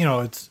be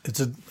it's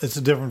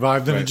a different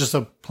vibe than right. just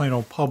a plain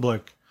old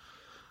public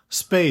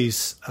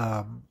space.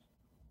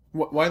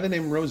 Why the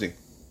name Rosie?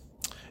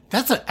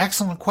 That's an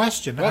excellent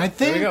question. Well, I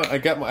think there we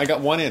go. I got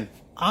one in.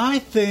 I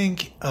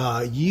think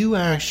you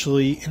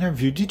actually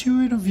interviewed. Did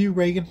you interview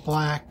Reagan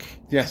Black?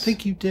 Yes, I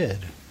think you did.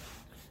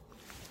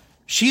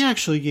 She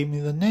actually gave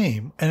me the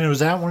name, and it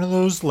was at one of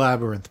those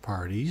labyrinth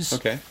parties.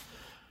 Okay.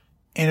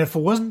 And if it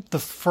wasn't the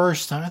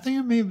first time, I think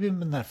it may have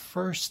been that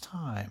first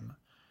time.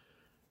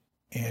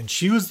 And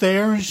she was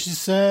there and she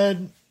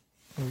said,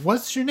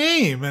 "What's your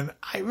name?" And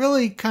I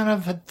really kind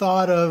of had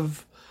thought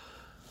of,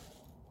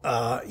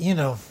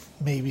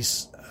 maybe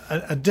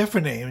a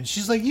different name. And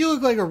she's like, "You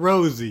look like a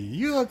Rosie.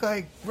 You look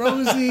like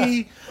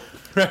Rosie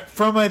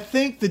from, I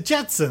think, the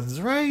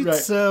Jetsons, right?" Right.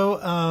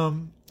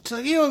 So, she's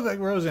like, "You look like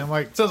Rosie." I'm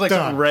like, sounds like done.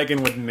 something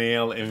Reagan would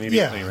nail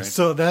immediately, yeah, right?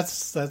 So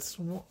that's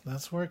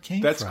where it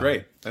came That's from.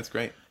 great. That's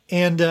great.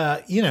 And,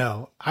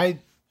 I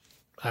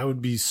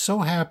would be so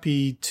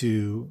happy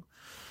to,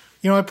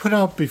 I put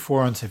out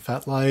before on, say,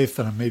 Fat Life,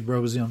 and I made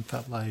Rosie on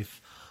Fat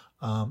Life.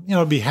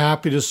 I'd be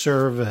happy to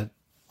serve at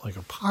like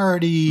a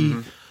party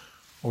mm-hmm.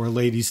 or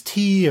ladies'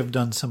 tea. I've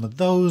done some of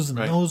those, and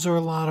right. those are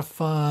a lot of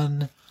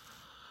fun.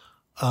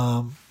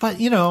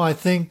 But, I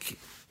think,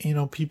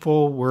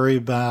 people worry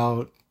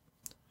about,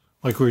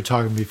 like we were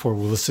talking before,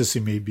 well, the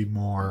sissy may be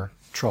more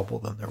trouble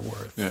than they're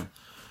worth. Yeah.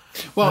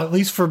 Well, at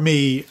least for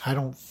me, I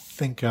don't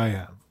think I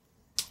am.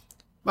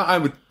 Well, I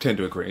would tend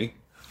to agree.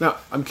 Now,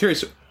 I'm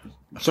curious.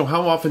 So,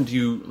 how often do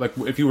you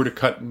if you were to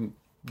cut and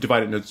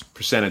divide it into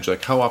percentage?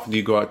 Like, how often do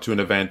you go out to an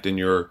event and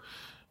you're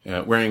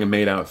wearing a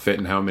maid outfit,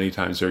 and how many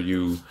times are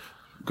you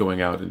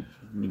going out and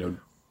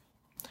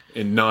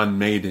in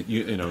non-maid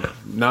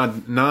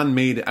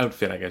non-maid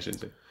outfit? I guess you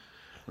should say,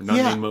 or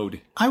non-maid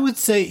mode. I would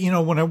say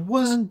when I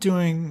wasn't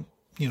doing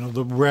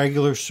the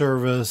regular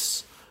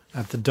service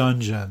at the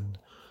dungeon,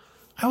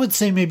 I would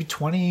say maybe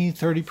 20,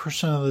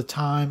 30% of the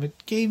time, it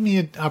gave me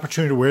an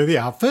opportunity to wear the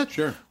outfit,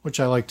 sure, which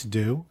I like to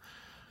do.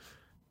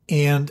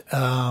 And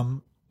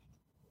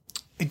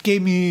it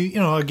gave me,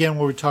 again,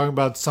 we were talking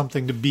about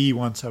something to be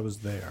once I was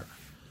there.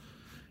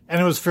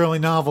 And it was fairly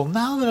novel.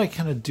 Now that I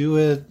kind of do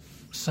it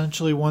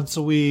essentially once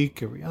a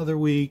week, every other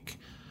week,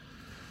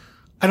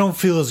 I don't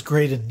feel as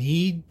great a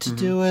need to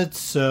do it.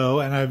 So,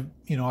 and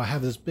I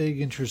have this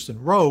big interest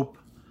in rope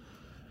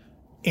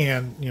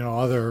and,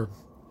 other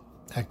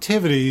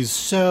activities.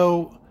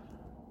 So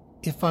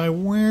if I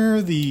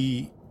wear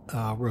the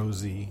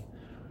Rosie,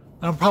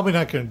 I'm probably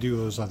not going to do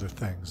those other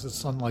things.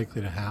 It's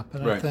unlikely to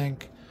happen, right. I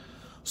think.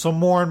 So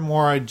more and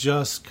more, I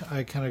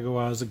kind of go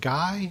out as a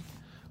guy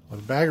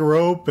with a bag of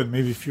rope and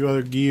maybe a few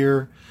other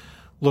gear,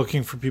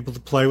 looking for people to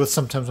play with.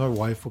 Sometimes my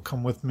wife will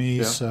come with me.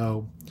 Yeah.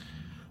 So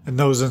in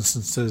those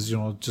instances,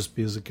 just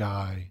be as a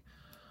guy.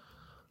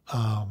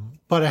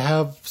 But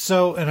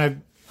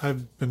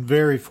I've been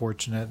very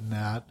fortunate in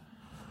that.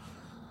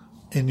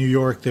 In New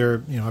York,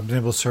 I've been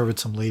able to serve at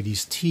some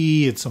ladies'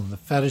 tea, at some of the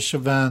fetish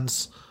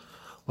events,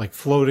 like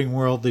Floating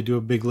World. They do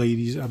a big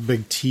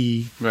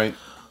tea right.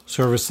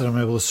 service that I'm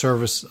able to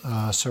service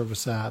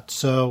at.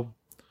 So,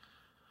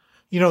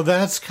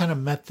 that's kind of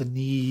met the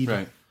need.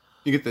 Right.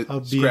 You get the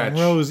of scratch.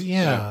 being Rose.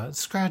 Yeah, it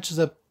scratches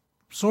up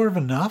sort of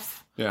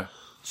enough. Yeah.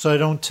 So I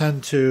don't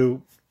tend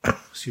to,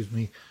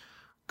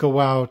 go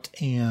out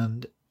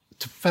and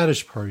to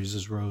fetish parties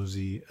as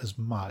Rosie as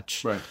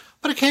much. Right.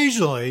 But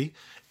occasionally.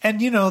 And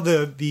the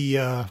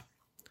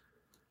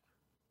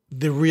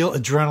real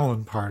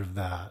adrenaline part of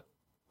that,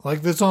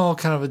 like there's all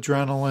kind of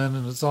adrenaline,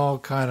 and it's all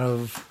kind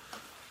of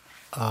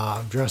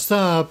dressed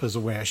up as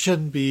a way I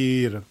shouldn't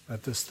be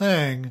at this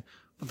thing.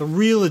 But the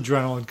real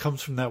adrenaline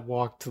comes from that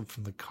walk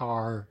from the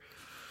car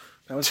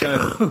that was kind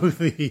of to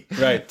the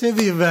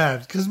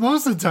event, because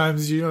most of the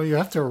times you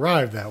have to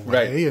arrive that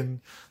way, right.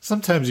 and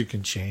sometimes you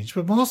can change,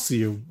 but mostly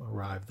you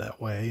arrive that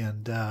way.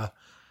 And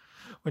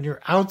when you're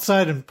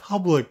outside in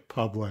public.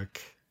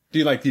 Do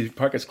you like to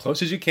park as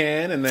close as you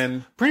can, and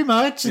then pretty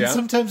much? And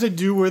sometimes I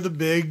do wear the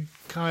big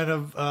kind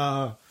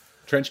of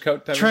trench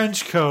coat.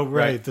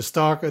 Right?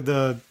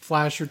 The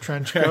flasher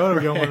trench coat.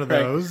 I got one of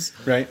those.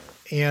 Right.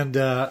 And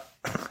I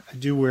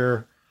do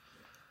wear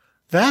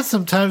that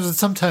sometimes, and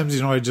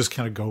sometimes I just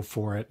kind of go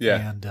for it.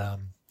 Yeah. And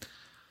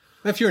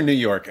If you're in New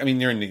York, I mean,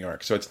 you're in New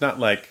York, so it's not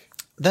like...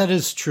 That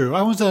is true.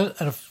 I was at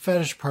a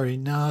fetish party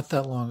not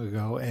that long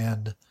ago,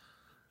 and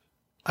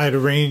I had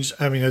arranged,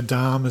 a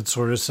dom had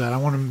sort of said, I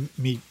want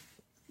to meet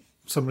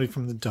somebody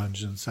from the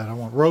dungeon, said, I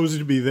want Rosie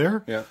to be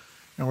there, Yeah.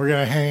 and we're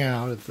going to hang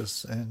out at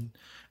this. And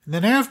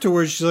then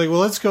afterwards, she's like, well,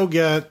 let's go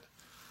get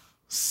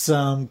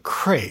some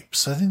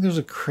crepes. I think there's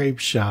a crepe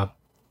shop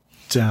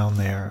down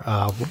there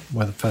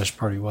where the fetish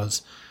party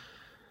was.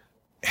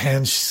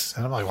 And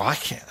I'm like, well, I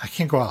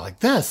can't go out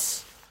like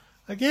this.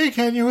 Like, yeah,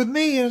 can you with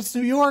me? And it's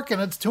New York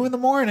and it's 2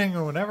 a.m.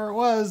 or whenever it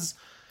was.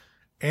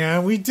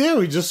 And we did.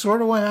 We just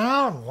sort of went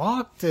out and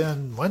walked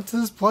and went to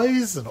this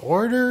place and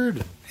ordered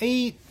and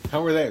ate.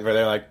 How were they? Were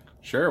they like,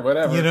 sure,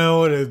 whatever? You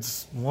know,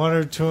 it's 1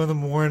 or 2 a.m.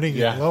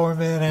 in Lower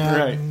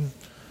Manhattan.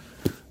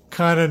 Right.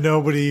 Kind of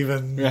nobody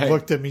even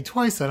looked at me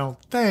twice, I don't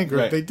think. Or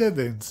if they did,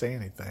 they didn't say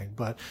anything.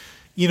 But,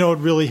 you know, it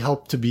really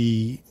helped to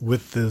be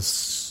with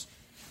this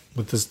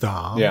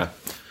dom. Yeah.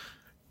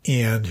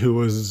 And who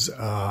was...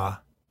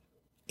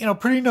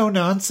 pretty no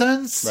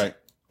nonsense. Right.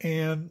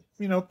 And,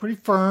 pretty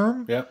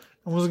firm. Yep.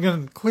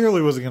 And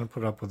clearly wasn't going to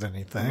put up with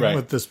anything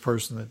with this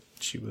person that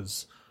she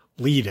was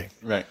leading.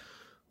 Right.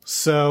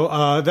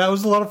 So, that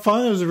was a lot of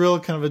fun. It was a real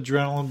kind of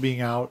adrenaline being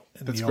out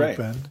in the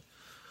open.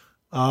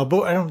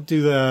 But I don't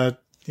do that,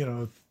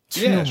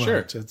 too much. Sure.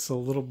 It's a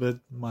little bit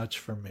much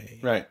for me.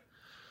 Right.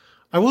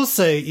 I will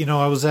say,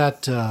 I was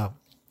I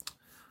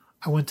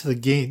went to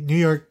the New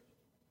York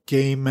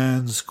Gay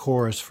Men's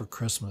Chorus for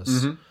Christmas.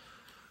 Mm-hmm.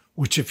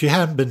 Which, if you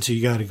haven't been to,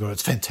 you got to go.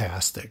 It's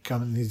fantastic. I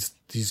mean,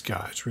 these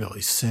guys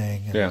really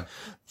sing. And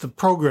the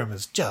program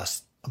is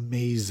just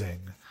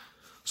amazing.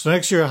 So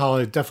next year,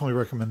 I'll definitely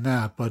recommend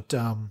that. But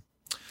there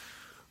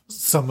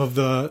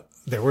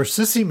were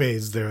sissy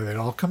maids there. They'd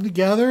all come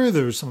together.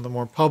 There were some of the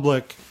more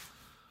public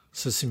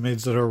sissy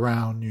maids that are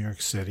around New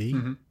York City.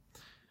 Mm-hmm.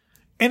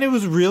 And it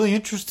was really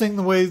interesting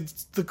the way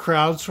the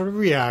crowd sort of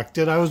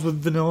reacted. I was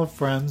with Vanilla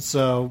Friends,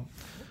 so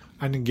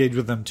I didn't engage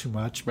with them too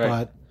much. Right.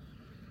 But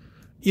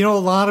a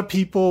lot of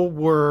people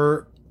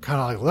were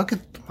kind of like,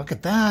 look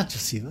at that.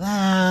 Just see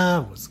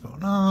that. What's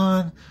going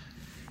on?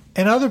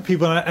 And other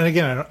people, and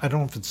again, I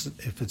don't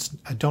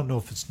know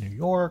if it's New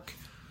York.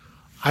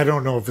 I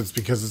don't know if it's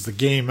because it's the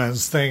gay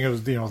men's thing. It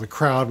was, the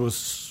crowd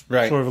was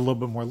sort of a little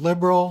bit more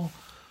liberal.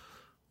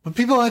 But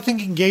people, I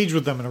think, engage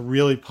with them in a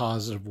really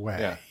positive way.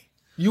 Yeah.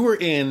 You were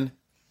in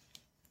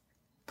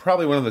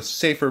probably one of the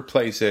safer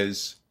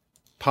places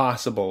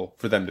possible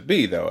for them to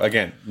be, though.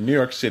 Again, New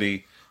York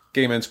City,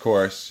 Gay Men's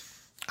Chorus.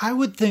 I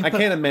would think. I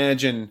can't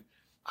imagine.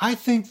 I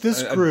think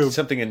this group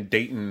something in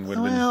Dayton would.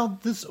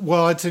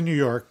 It's in New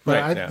York,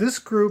 but this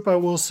group, I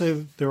will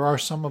say, there are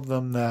some of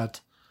them that,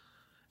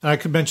 and I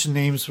could mention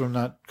names, but I'm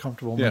not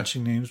comfortable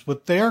mentioning names.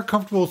 But they are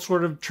comfortable,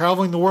 sort of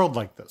traveling the world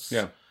like this.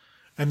 Yeah,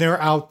 and they're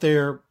out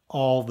there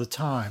all the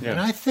time, and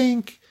I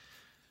think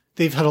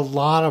they've had a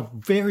lot of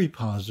very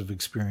positive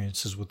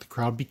experiences with the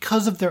crowd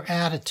because of their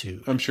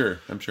attitude. I'm sure.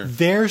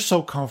 They're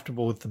so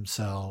comfortable with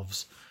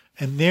themselves.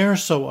 And they're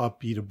so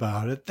upbeat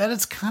about it that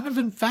it's kind of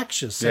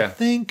infectious. Yeah. I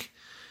think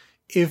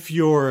if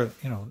you're,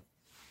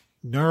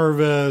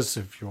 nervous,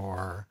 if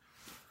you're,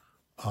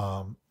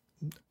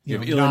 you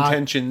have ill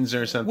intentions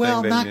or something.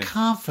 Well, not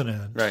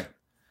confident. Right.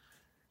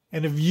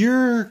 And if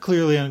you're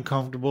clearly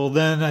uncomfortable,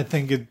 then I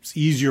think it's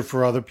easier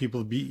for other people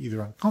to be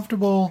either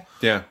uncomfortable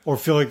or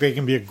feel like they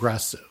can be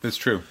aggressive. That's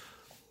true.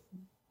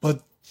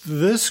 But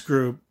this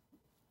group,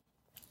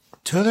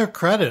 to their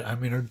credit,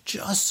 are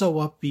just so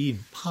upbeat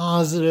and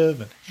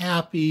positive and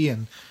happy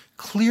and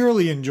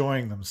clearly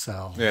enjoying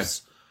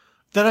themselves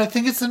that I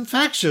think it's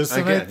infectious.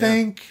 I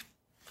think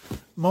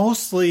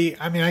mostly,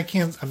 I'm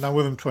not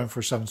with them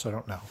 24/7, so I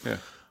don't know. Yeah.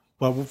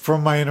 But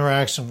from my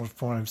interaction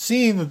from what I've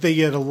seen, that they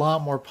get a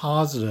lot more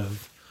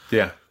positive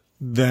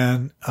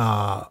than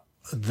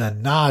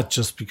not,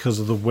 just because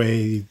of the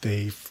way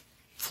they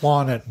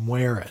flaunt it and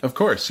wear it. Of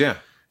course, yeah.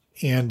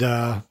 And,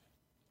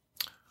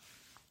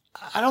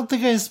 I don't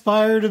think I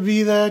aspire to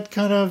be that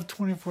kind of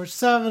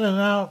 24/7 and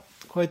out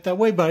quite that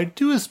way, but I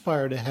do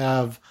aspire to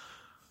have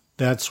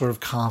that sort of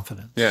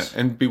confidence. Yeah,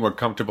 and be more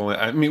comfortable.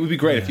 I mean, it would be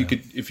great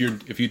if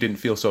you didn't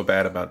feel so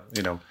bad about,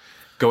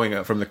 going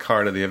out from the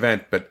car to the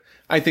event. But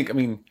I think,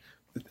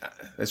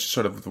 that's just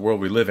sort of the world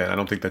we live in. I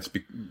don't think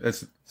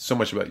that's so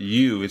much about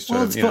you. It's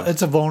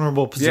it's a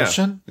vulnerable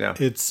position. Yeah.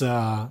 It's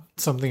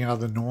something out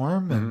of the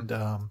norm, mm-hmm.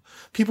 and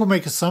people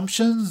make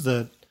assumptions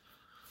that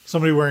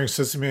somebody wearing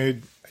sissy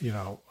maid,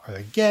 are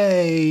they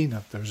gay?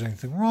 Not that there's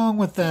anything wrong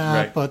with that,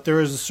 right. But there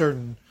is a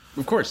certain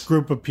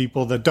group of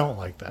people that don't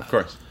like that. Of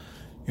course.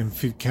 And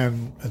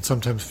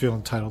sometimes feel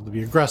entitled to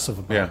be aggressive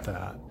about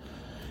that.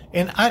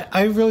 And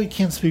I really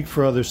can't speak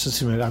for other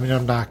sissy maids.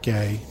 I'm not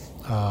gay.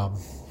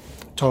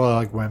 Totally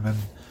like women.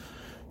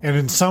 And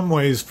in some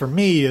ways, for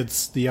me,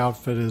 it's the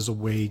outfit is a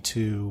way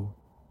to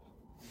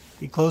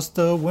be close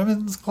to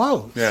women's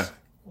clothes. Yeah,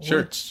 sure.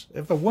 Which,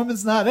 if a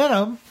woman's not in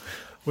them,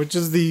 which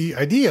is the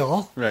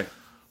ideal, right?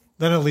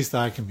 Then at least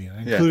I can be in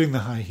it, including the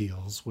high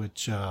heels,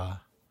 which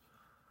are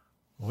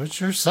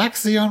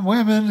sexy on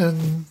women,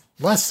 and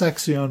less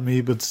sexy on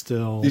me, but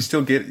still. You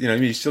still get,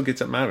 you still get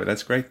something out of it.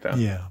 That's great, though.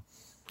 Yeah.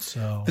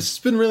 So this has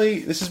been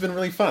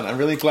really fun. I'm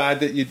really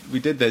glad that we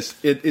did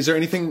this. Is there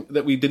anything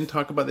that we didn't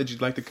talk about that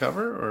you'd like to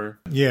cover, or?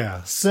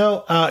 Yeah.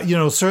 So,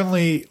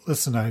 certainly,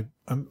 listen, I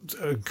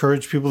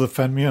encourage people to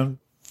friend me on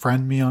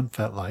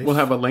FetLife. We'll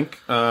have a link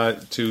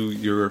to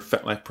your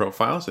FetLife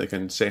profile so they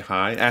can say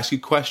hi, ask you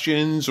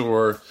questions,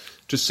 or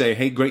just say,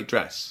 hey, great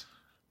dress.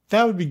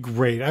 That would be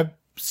great. I'm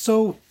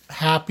so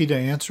happy to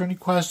answer any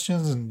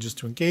questions and just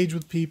to engage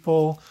with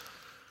people.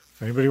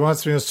 If anybody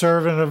wants me to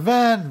serve at an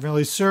event and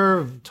really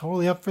serve, I'm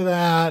totally up for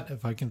that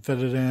if I can fit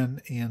it in.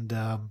 And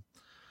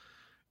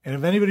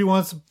if anybody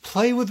wants to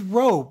play with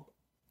rope,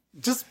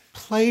 just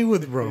play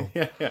with rope.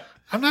 Yeah.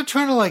 I'm not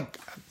trying to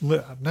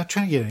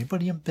get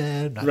anybody in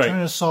bed. I'm not trying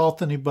to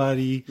assault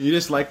anybody. You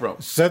just like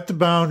rope. Set the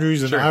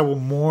boundaries, and I will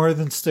more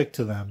than stick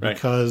to them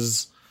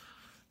because,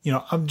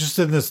 I'm just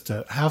in this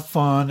to have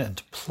fun and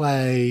to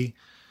play.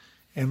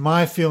 And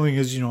my feeling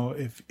is,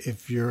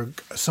 if you're a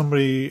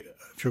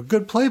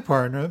good play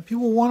partner,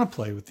 people want to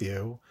play with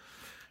you.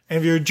 And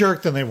if you're a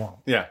jerk, then they won't.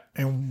 Yeah.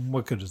 And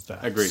what good is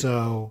that? Agreed.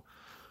 So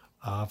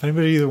if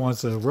anybody either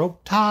wants a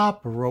rope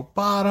top or rope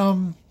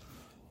bottom,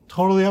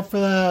 totally up for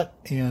that.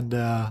 And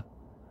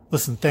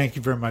listen, thank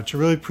you very much. I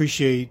really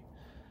appreciate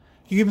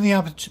you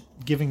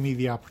giving me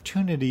the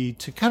opportunity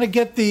to kind of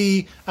get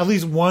at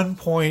least one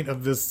point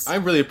of this. I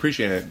really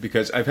appreciate it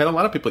because I've had a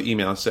lot of people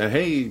email and say,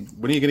 hey,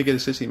 when are you going to get a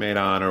sissy maid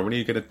on, or when are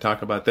you going to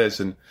talk about this?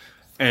 And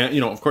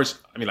of course,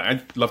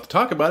 I'd love to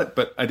talk about it,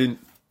 but I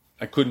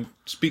couldn't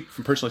speak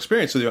from personal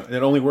experience. So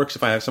it only works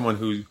if I have someone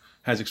who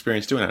has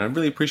experience doing it. I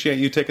really appreciate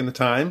you taking the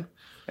time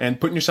and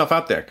putting yourself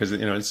out there because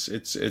there's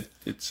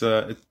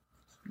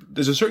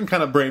a certain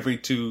kind of bravery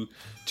to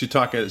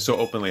talk so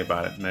openly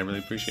about it, and I really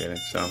appreciate it.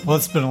 So, well,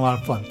 it's been a lot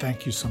of fun.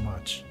 Thank you so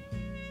much.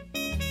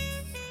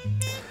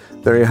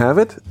 There you have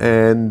it,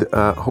 and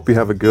hope you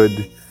have a good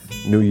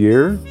new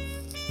year,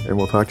 and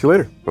we'll talk to you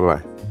later.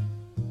 Bye-bye.